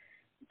a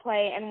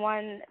play and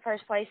won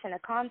first place in a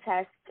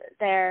contest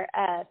there,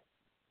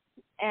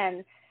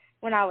 and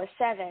when I was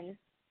 7,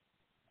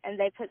 and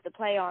they put the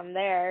play on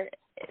there.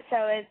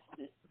 So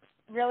it's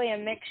really a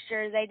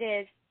mixture. They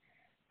did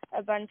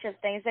a bunch of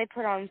things. They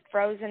put on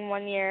Frozen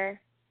one year.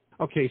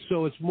 Okay,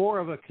 so it's more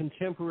of a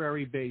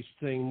contemporary-based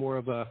thing, more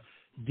of a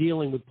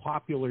dealing with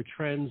popular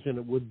trends, and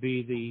it would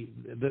be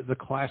the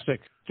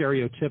classic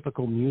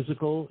stereotypical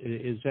musical.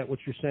 Is that what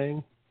you're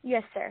saying?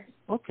 Yes, sir.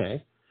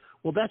 Okay.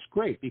 Well, that's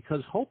great,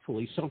 because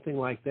hopefully something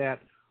like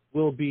that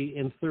will be,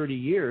 in 30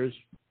 years,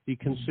 be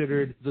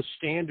considered the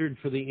standard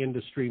for the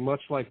industry,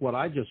 much like what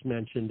I just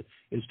mentioned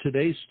is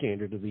today's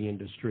standard of the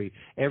industry.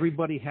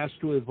 Everybody has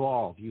to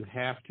evolve. You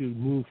have to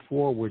move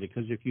forward,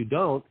 because if you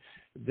don't,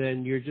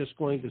 then you're just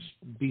going to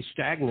be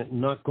stagnant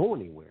and not go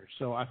anywhere.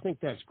 So I think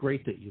that's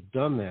great that you've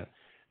done that.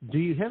 Do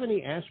you have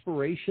any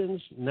aspirations,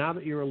 now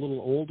that you're a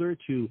little older,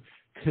 to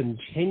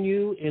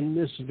continue in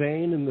this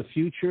vein in the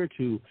future,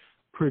 to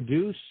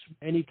produce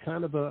any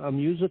kind of a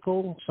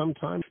musical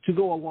sometime to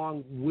go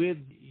along with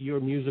your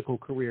musical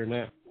career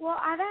now? Well,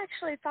 I've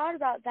actually thought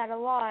about that a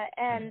lot,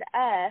 and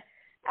I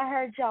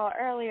heard y'all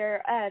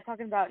earlier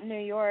talking about New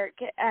York,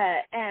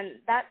 and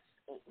that's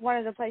one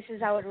of the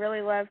places I would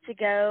really love to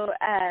go,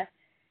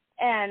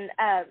 and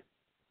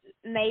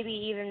maybe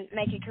even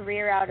make a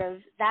career out of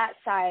that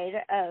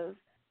side of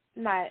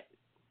my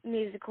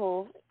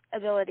musical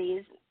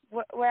abilities.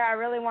 Where I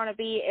really want to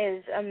be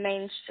is a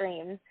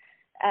mainstream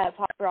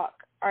pop rock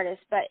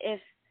artist, but if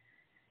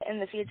in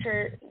the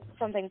future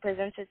something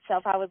presents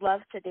itself, I would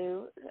love to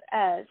do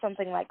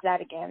something like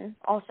that again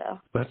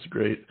also. That's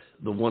great.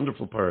 The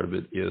wonderful part of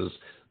it is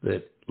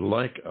that,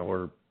 like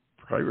our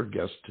prior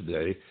guest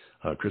today,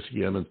 Crissy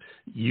Gammon,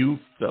 you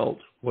felt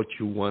what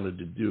you wanted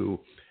to do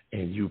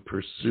and you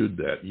pursued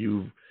that.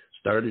 You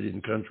started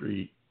in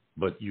country,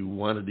 but you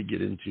wanted to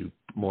get into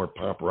more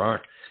pop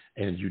rock,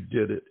 and you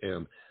did it.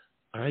 And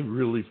I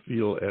really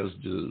feel, as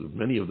do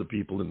many of the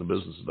people in the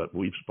business that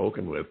we've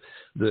spoken with,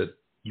 that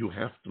you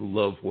have to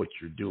love what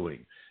you're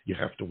doing. You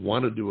have to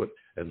want to do it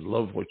and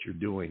love what you're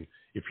doing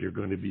if you're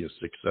going to be a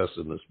success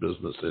in this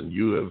business. And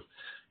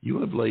you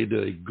have laid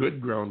a good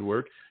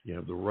groundwork. You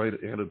have the right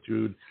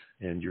attitude,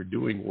 and you're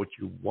doing what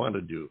you want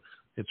to do.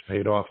 It's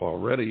paid off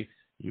already.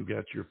 You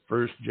got your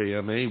first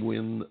JMA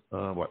win,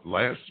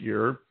 last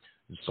year,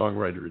 the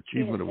Songwriter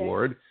Achievement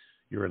Award.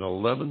 You're an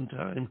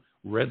 11-time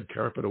Red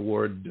Carpet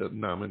Award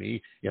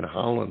nominee in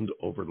Holland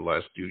over the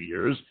last 2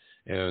 years.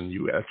 and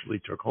you actually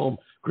took home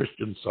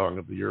Christian Song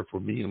of the Year for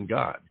Me and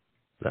God.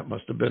 That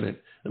must have been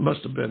it. It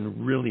must have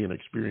been really an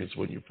experience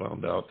when you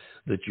found out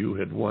that you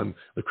had won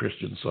the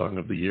Christian Song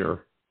of the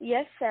Year.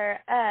 Yes, sir.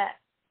 I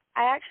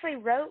actually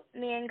wrote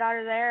Me and God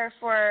Are There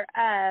for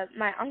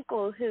my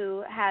uncle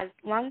who has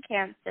lung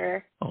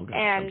cancer. Oh, gosh,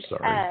 and, I'm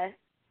sorry.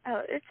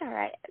 It's all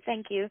right.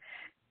 Thank you.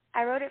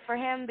 I wrote it for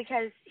him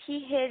because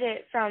he hid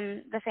it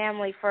from the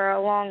family for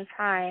a long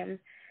time.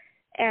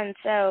 And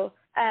so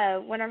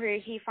whenever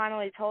he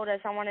finally told us,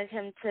 I wanted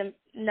him to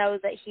know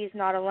that he's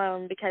not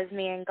alone because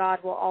me and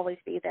God will always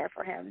be there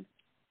for him.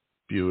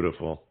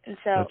 Beautiful. And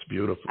so that's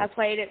beautiful. I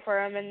played it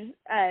for him,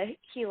 and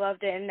he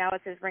loved it, and now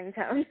it's his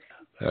ringtone.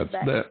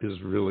 That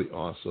is really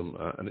awesome.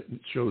 And it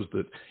shows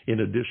that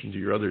in addition to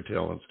your other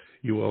talents,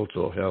 you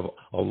also have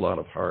a lot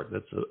of heart.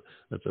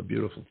 That's a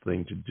beautiful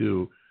thing to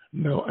do.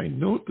 Now, I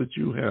note that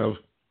you have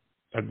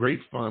a great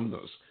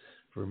fondness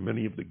for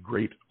many of the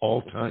great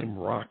all-time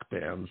rock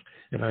bands,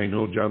 and I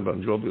know John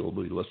Bon Jovi will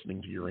be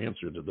listening to your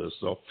answer to this.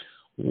 So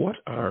what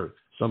are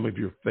some of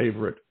your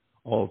favorite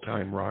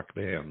all-time rock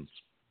bands?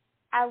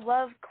 I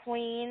love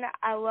Queen.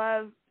 I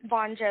love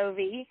Bon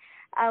Jovi.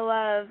 I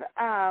love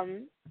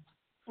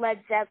Led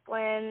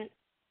Zeppelin,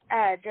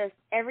 just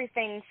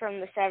everything from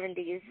the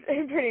 70s,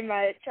 pretty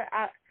much.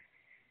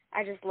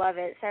 I just love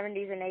it,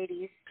 70s and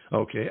 80s.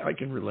 Okay, I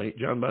can relate.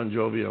 John Bon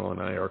Jovi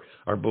and I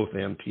are both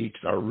antiques.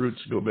 Our roots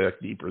go back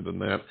deeper than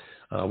that,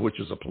 which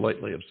is a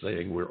polite way of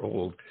saying we're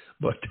old.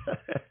 But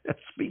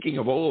speaking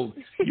of old,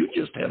 you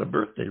just had a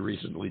birthday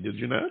recently, did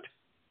you not?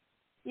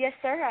 Yes,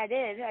 sir, I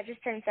did. I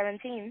just turned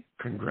 17.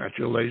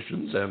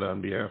 Congratulations, and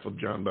on behalf of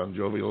John Bon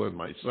Jovi and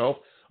myself,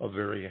 a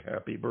very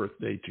happy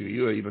birthday to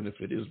you, even if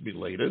it is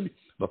belated.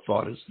 The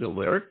thought is still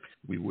there.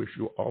 We wish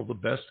you all the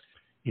best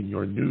in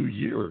your new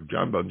year.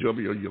 John Bon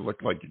Jovi, you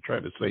look like you're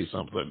trying to say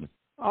something.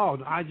 Oh,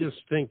 I just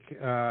think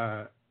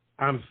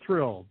I'm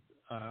thrilled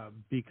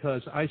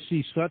because I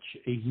see such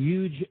a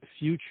huge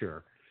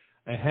future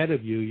ahead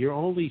of you. You're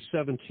only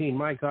 17.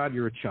 My God,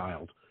 you're a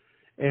child.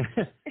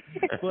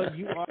 But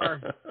you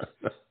are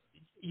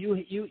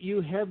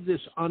you have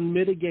this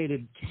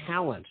unmitigated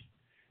talent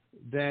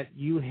that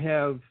you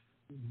have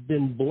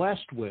been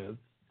blessed with,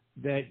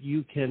 that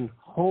you can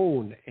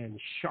hone and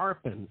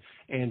sharpen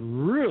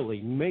and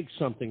really make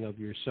something of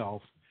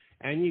yourself.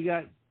 And you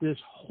got this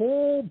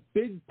whole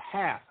big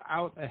path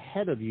out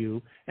ahead of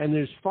you, and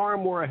there's far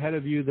more ahead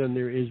of you than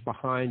there is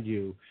behind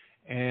you.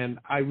 And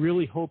I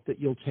really hope that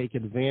you'll take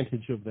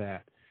advantage of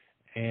that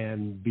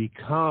and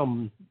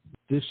become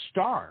this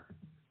star,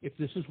 if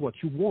this is what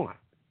you want.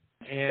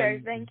 And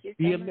sure, thank you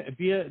so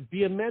much.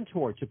 Be a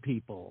mentor to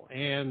people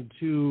and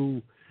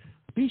to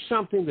be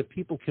something that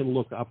people can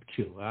look up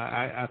to.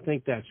 I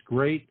think that's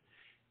great,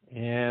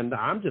 and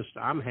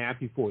I'm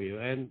happy for you.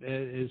 And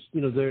as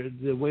you know,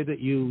 the way that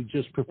you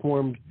just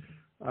performed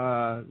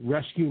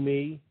 "Rescue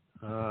Me,"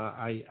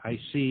 I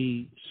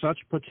see such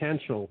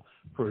potential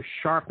for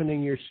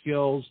sharpening your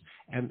skills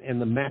and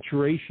the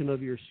maturation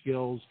of your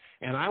skills.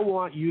 And I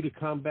want you to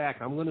come back.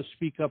 I'm going to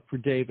speak up for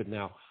David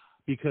now,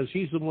 because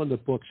he's the one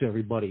that books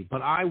everybody.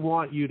 But I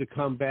want you to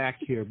come back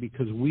here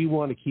because we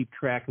want to keep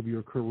track of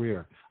your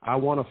career. I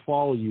want to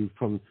follow you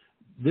from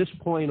this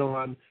point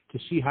on to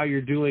see how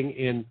you're doing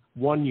in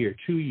 1 year,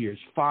 2 years,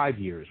 5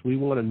 years. We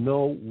want to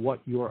know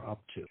what you're up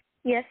to.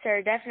 Yes,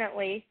 sir,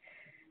 definitely.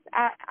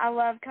 I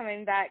love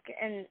coming back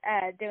and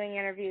doing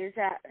interviews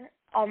at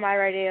all my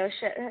radio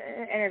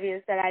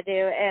interviews that I do,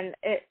 and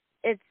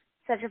it's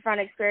such a fun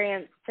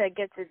experience to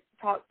get to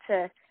talk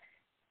to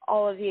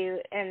all of you,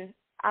 and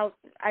I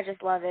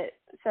just love it.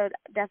 So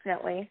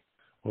definitely.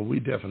 Well, we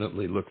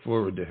definitely look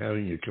forward to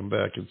having you come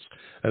back. It's,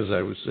 as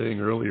I was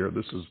saying earlier,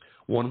 this is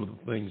one of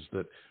the things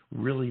that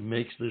really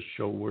makes this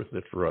show worth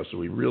it for us.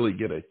 We really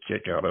get a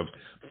kick out of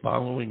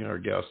following our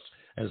guests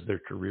as their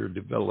career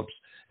develops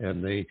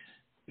and they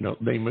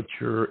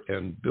mature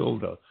and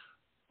build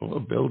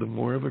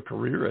more of a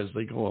career as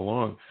they go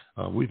along.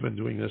 We've been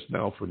doing this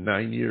now for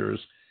 9 years,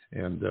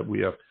 and we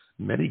have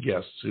many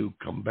guests who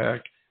come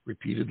back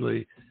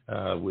repeatedly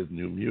with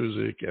new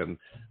music and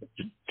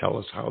tell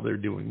us how they're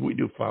doing. We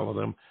do follow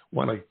them.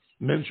 Want to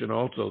mention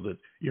also that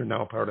you're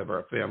now part of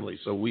our family,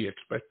 so we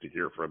expect to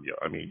hear from you.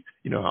 I mean,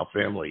 you know how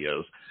family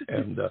is,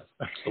 and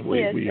that's the way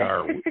yes. we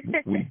are.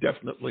 We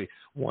definitely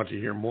want to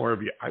hear more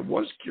of you. I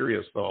was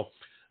curious, though,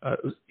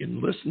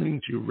 in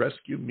listening to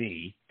Rescue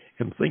Me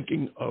and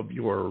thinking of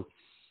your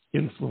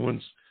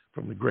influence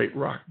from the great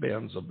rock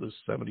bands of the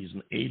 70s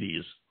and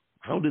 80s,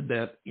 how did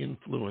that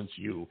influence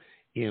you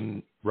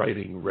in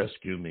writing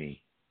Rescue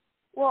Me?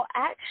 Well,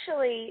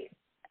 actually,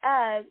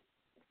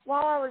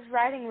 while I was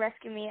writing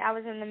Rescue Me, I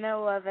was in the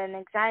middle of an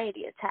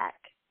anxiety attack.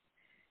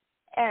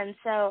 And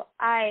so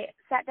I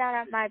sat down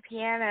at my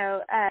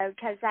piano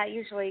because that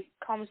usually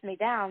calms me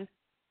down.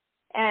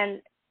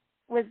 And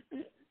with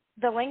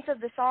the length of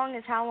the song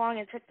is how long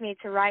it took me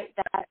to write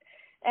that.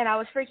 And I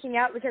was freaking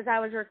out because I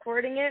was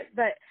recording it,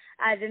 but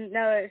I didn't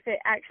know if it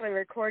actually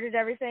recorded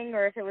everything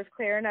or if it was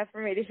clear enough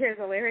for me to hear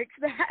the lyrics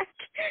back.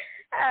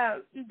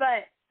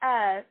 But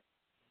I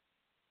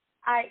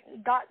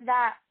got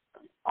that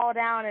all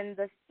down in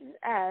the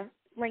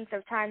length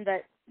of time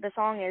that the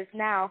song is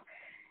now.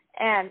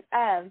 And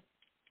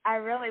I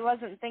really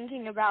wasn't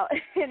thinking about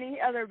any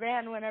other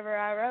band whenever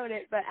I wrote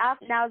it, but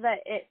now that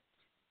it's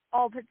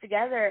all put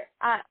together,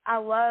 I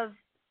love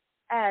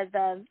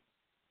the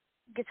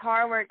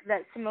guitar work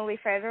that Simile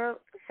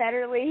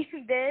Federley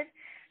did.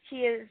 She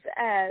is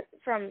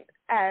from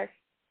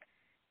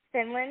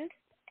Finland,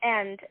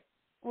 and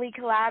we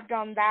collabed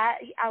on that.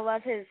 I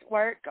love his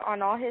work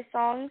on all his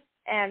songs,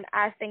 and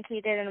I think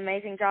he did an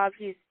amazing job.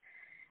 He's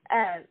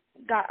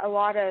got a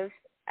lot of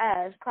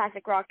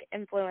classic rock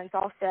influence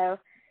also,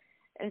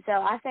 and so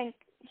I think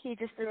he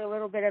just threw a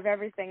little bit of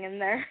everything in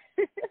there.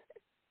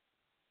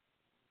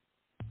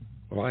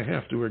 Well, I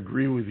have to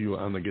agree with you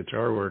on the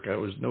guitar work. I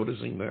was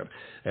noticing that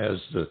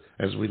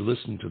as we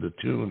listen to the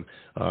tune,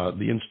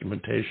 the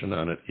instrumentation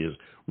on it is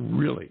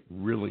really,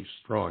 really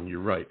strong.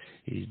 You're right.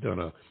 He's done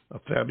a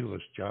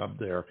fabulous job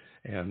there,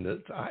 and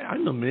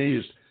I'm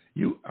amazed.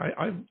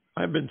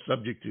 I've been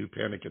subject to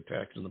panic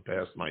attacks in the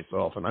past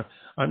myself, and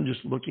I'm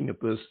just looking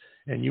at this.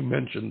 And you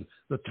mentioned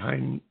the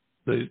time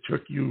that it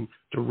took you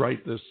to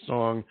write this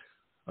song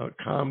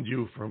calmed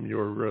you from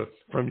your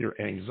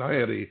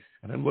anxiety,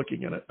 and I'm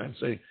looking at it and I'm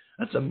saying,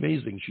 that's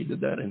amazing. She did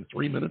that in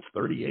 3 minutes,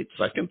 38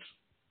 seconds.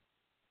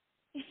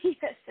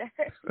 Yes, sir.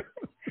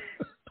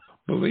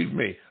 Believe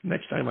me,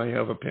 next time I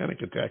have a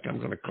panic attack, I'm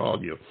going to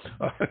call you.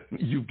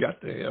 You've got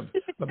to have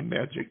the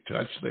magic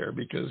touch there,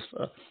 because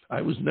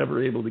I was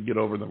never able to get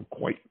over them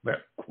quite that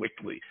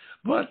quickly.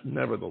 But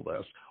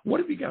nevertheless, what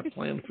have you got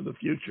planned for the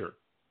future?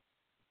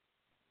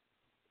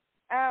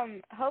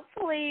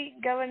 Hopefully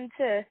going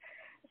to a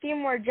few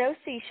more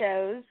Josie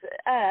shows.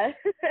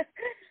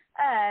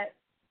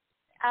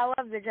 I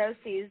love the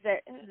Josies.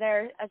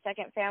 They're a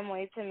second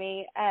family to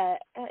me,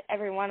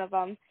 every one of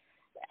them.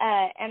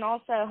 And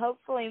also,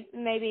 hopefully,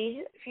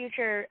 maybe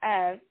future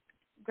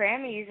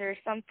Grammys or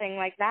something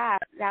like that.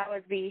 That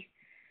would be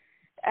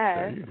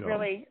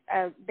really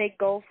a big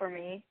goal for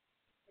me.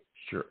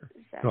 Sure.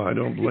 So. No, I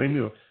don't blame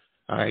you.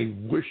 I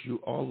wish you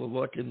all the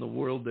luck in the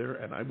world there,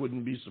 and I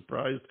wouldn't be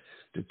surprised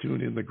to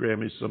tune in the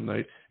Grammys some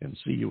night and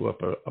see you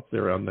up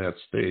there on that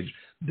stage.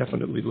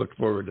 Definitely look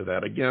forward to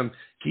that. Again,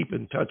 keep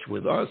in touch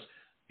with us,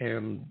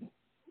 and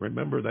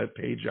remember that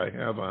page I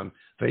have on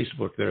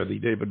Facebook there, the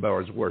David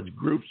Bowers Awards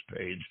Groups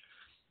page.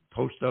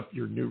 Post up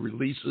your new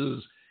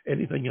releases,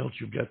 anything else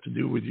you've got to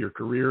do with your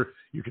career,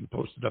 you can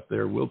post it up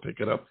there. We'll pick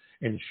it up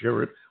and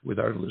share it with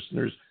our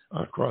listeners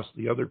across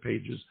the other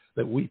pages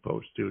that we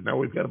post to. Now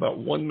we've got about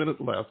 1 minute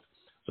left,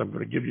 so I'm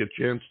going to give you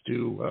a chance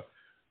to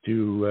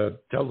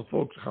tell the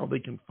folks how they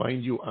can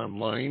find you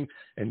online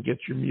and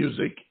get your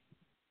music.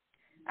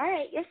 All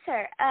right, yes,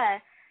 sir.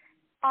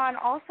 On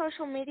all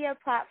social media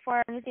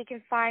platforms, you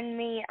can find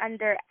me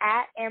under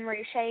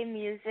 @Ameri Shaye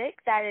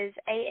Music. That is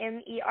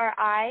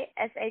AMERISHAYE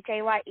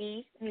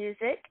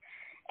Music.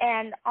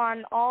 And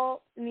on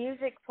all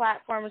music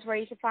platforms where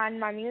you can find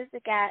my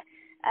music at,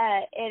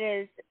 it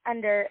is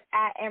under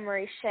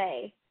 @Ameri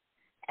Shaye.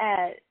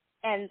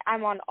 And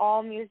I'm on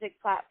all music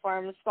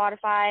platforms,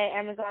 Spotify,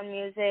 Amazon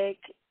Music,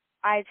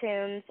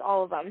 iTunes,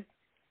 all of them.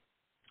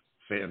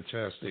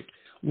 Fantastic.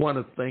 Want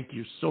to thank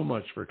you so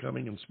much for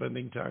coming and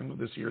spending time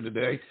with us here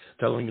today,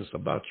 telling us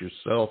about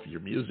yourself,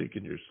 your music,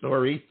 and your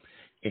story.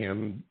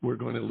 And we're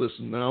going to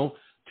listen now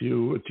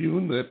to a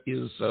tune that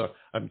is,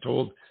 I'm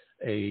told,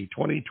 a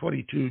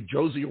 2022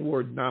 Josie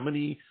Award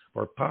nominee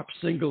for Pop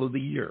Single of the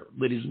Year.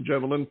 Ladies and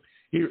gentlemen,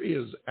 here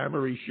is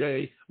Ameri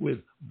Shaye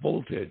with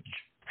Voltage.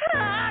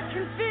 I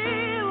can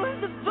feel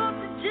the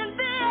voltage in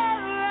the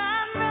air.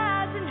 I'm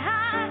rising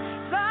high,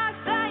 sparks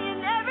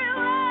flying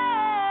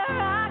everywhere.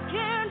 I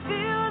can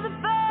feel the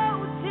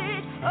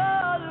voltage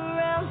all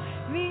around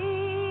me.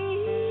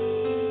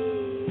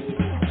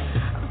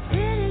 I'm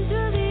spinning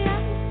through the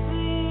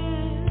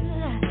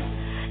atmosphere.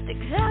 The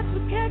clouds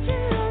were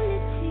catching on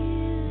your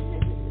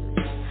tears.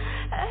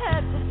 I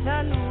had to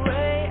find a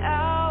way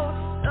out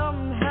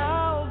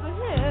somehow, but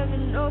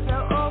heaven knows I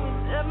always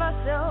let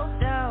myself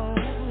down.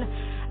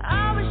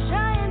 I was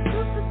trying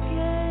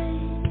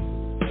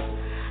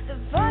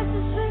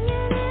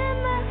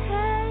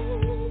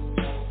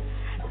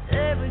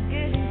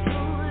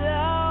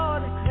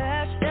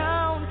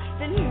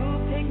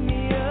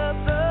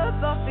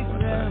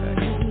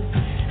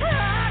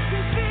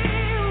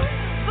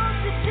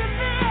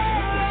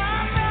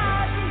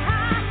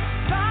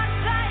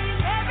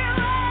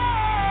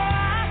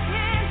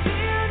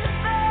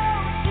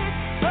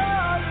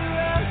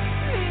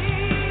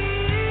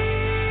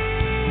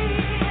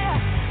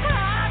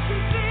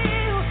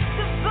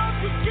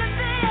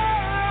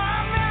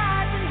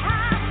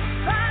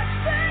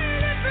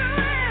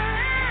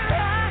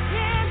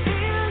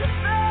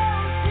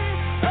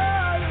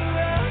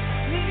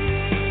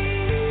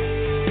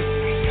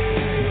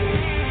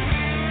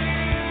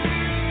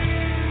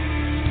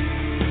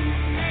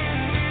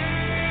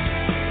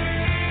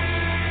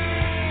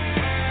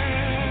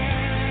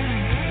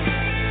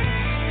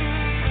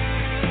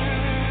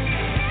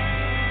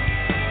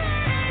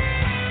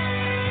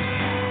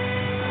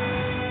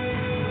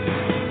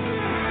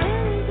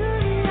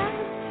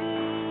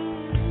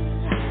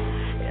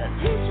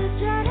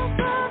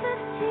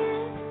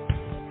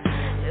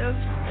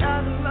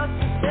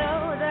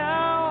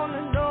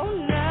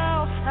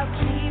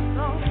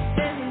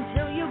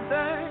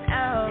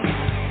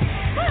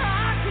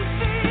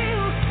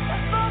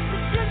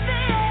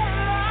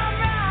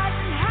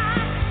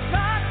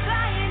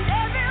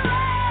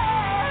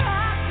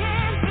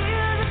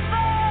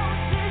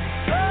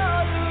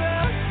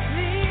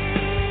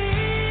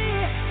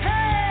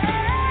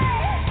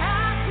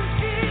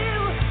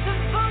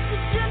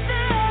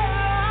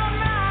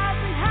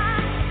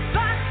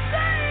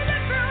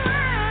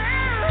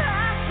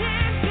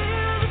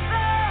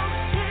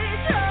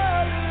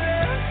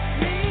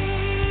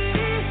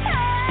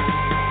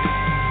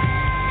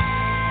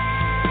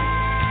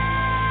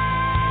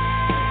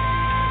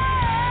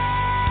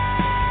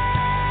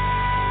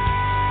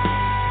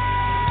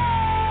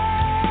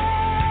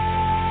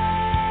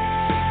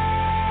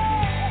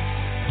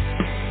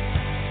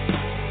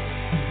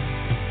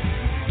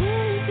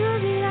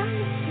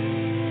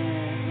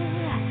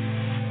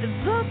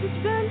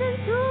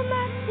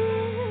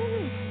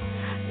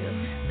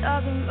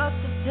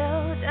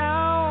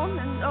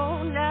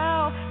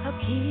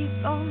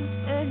keep on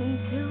spinning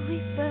till we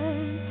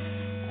burn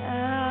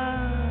out.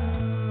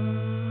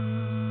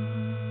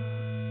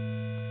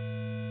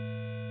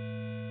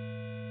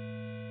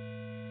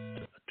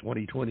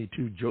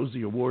 2022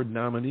 Josie Award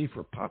nominee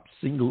for Pop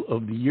Single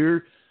of the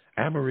Year.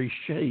 Ameri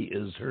Shaye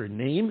is her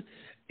name,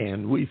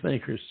 and we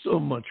thank her so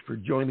much for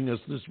joining us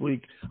this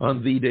week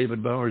on the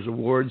David Bowers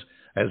Awards,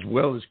 as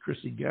well as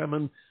Crissy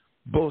Gammon.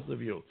 Both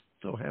of you,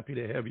 so happy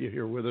to have you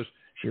here with us,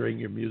 sharing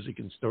your music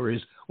and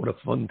stories. What a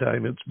fun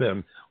time it's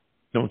been.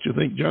 Don't you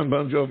think, John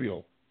Bon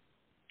Jovial?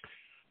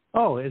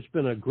 Oh, it's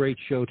been a great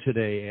show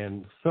today,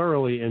 and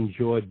thoroughly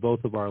enjoyed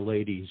both of our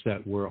ladies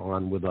that were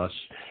on with us,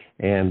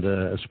 and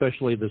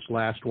especially this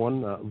last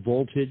one,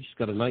 Voltage. It's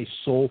got a nice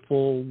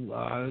soulful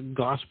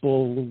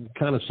gospel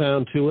kind of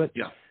sound to it.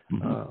 Yeah.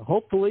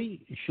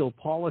 Hopefully she'll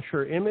polish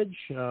her image.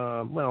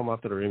 Well,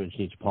 not that her image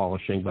needs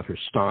polishing, but her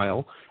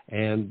style,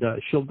 and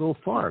she'll go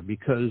far,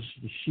 because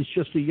she's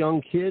just a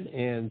young kid,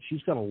 and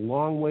she's got a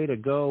long way to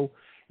go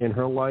in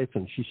her life,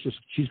 and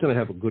she's going to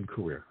have a good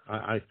career.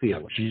 I feel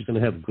it. She's going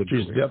to have a good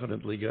career. She's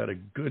definitely got a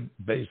good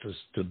basis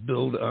to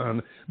build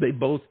on. They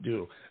both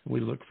do.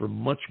 We look for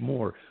much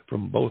more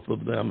from both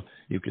of them.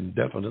 You can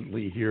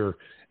definitely hear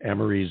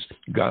Ameri's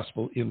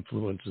gospel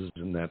influences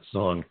in that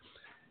song.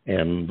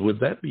 And with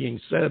that being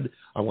said,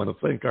 I want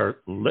to thank our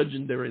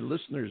legendary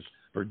listeners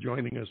for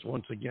joining us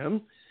once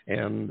again,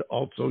 and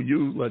also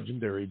you,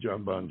 legendary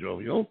John Bon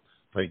Jovial.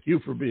 Thank you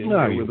for being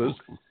here with us.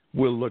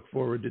 We'll look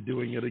forward to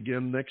doing it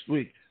again next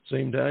week.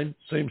 Same time,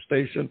 same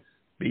station.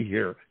 Be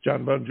here.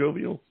 John Bon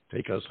Jovial,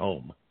 take us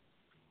home.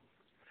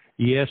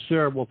 Yes,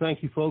 sir. Well,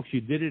 thank you, folks.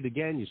 You did it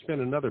again. You spent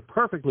another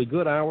perfectly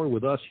good hour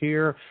with us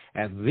here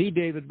at the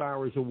David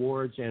Bowers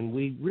Awards, and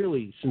we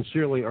really,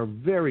 sincerely are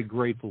very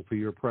grateful for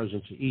your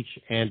presence each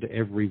and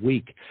every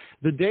week.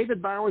 The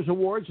David Bowers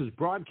Awards is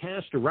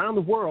broadcast around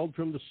the world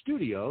from the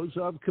studios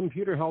of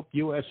Computer Help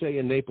USA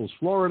in Naples,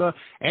 Florida,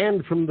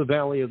 and from the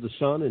Valley of the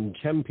Sun in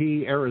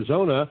Tempe,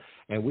 Arizona,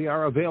 and we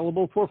are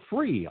available for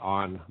free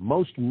on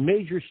most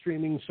major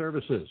streaming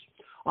services.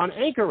 On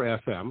Anchor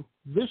FM,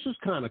 this is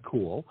kind of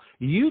cool.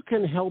 You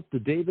can help the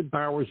David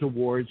Bowers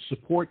Awards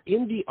support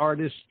indie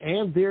artists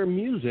and their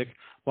music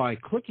by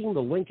clicking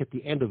the link at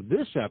the end of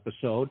this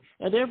episode,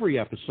 and every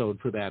episode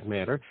for that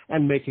matter,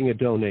 and making a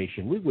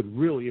donation. We would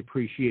really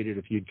appreciate it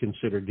if you'd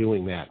consider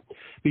doing that.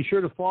 Be sure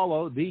to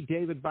follow the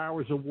David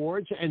Bowers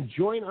Awards and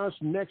join us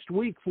next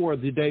week for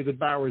the David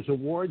Bowers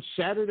Awards,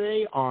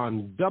 Saturday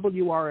on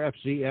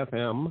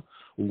WRFZ-FM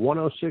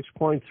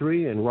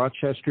 106.3 in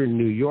Rochester,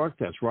 New York.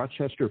 That's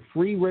Rochester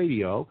Free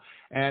Radio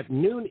at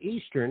noon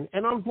Eastern,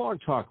 and on Blog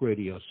Talk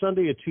Radio,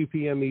 Sunday at 2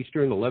 p.m.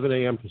 Eastern, 11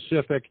 a.m.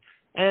 Pacific,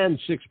 and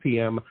 6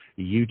 p.m.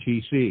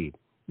 UTC.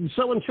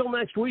 So until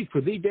next week,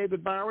 for the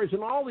David Bowers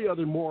and all the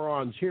other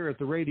morons here at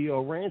the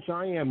Radio Ranch,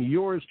 I am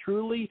yours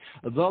truly,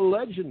 the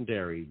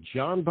legendary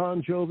John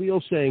Bon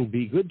Jovial, saying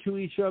be good to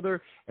each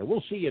other, and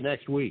we'll see you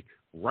next week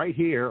right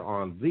here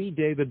on the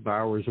David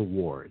Bowers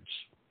Awards.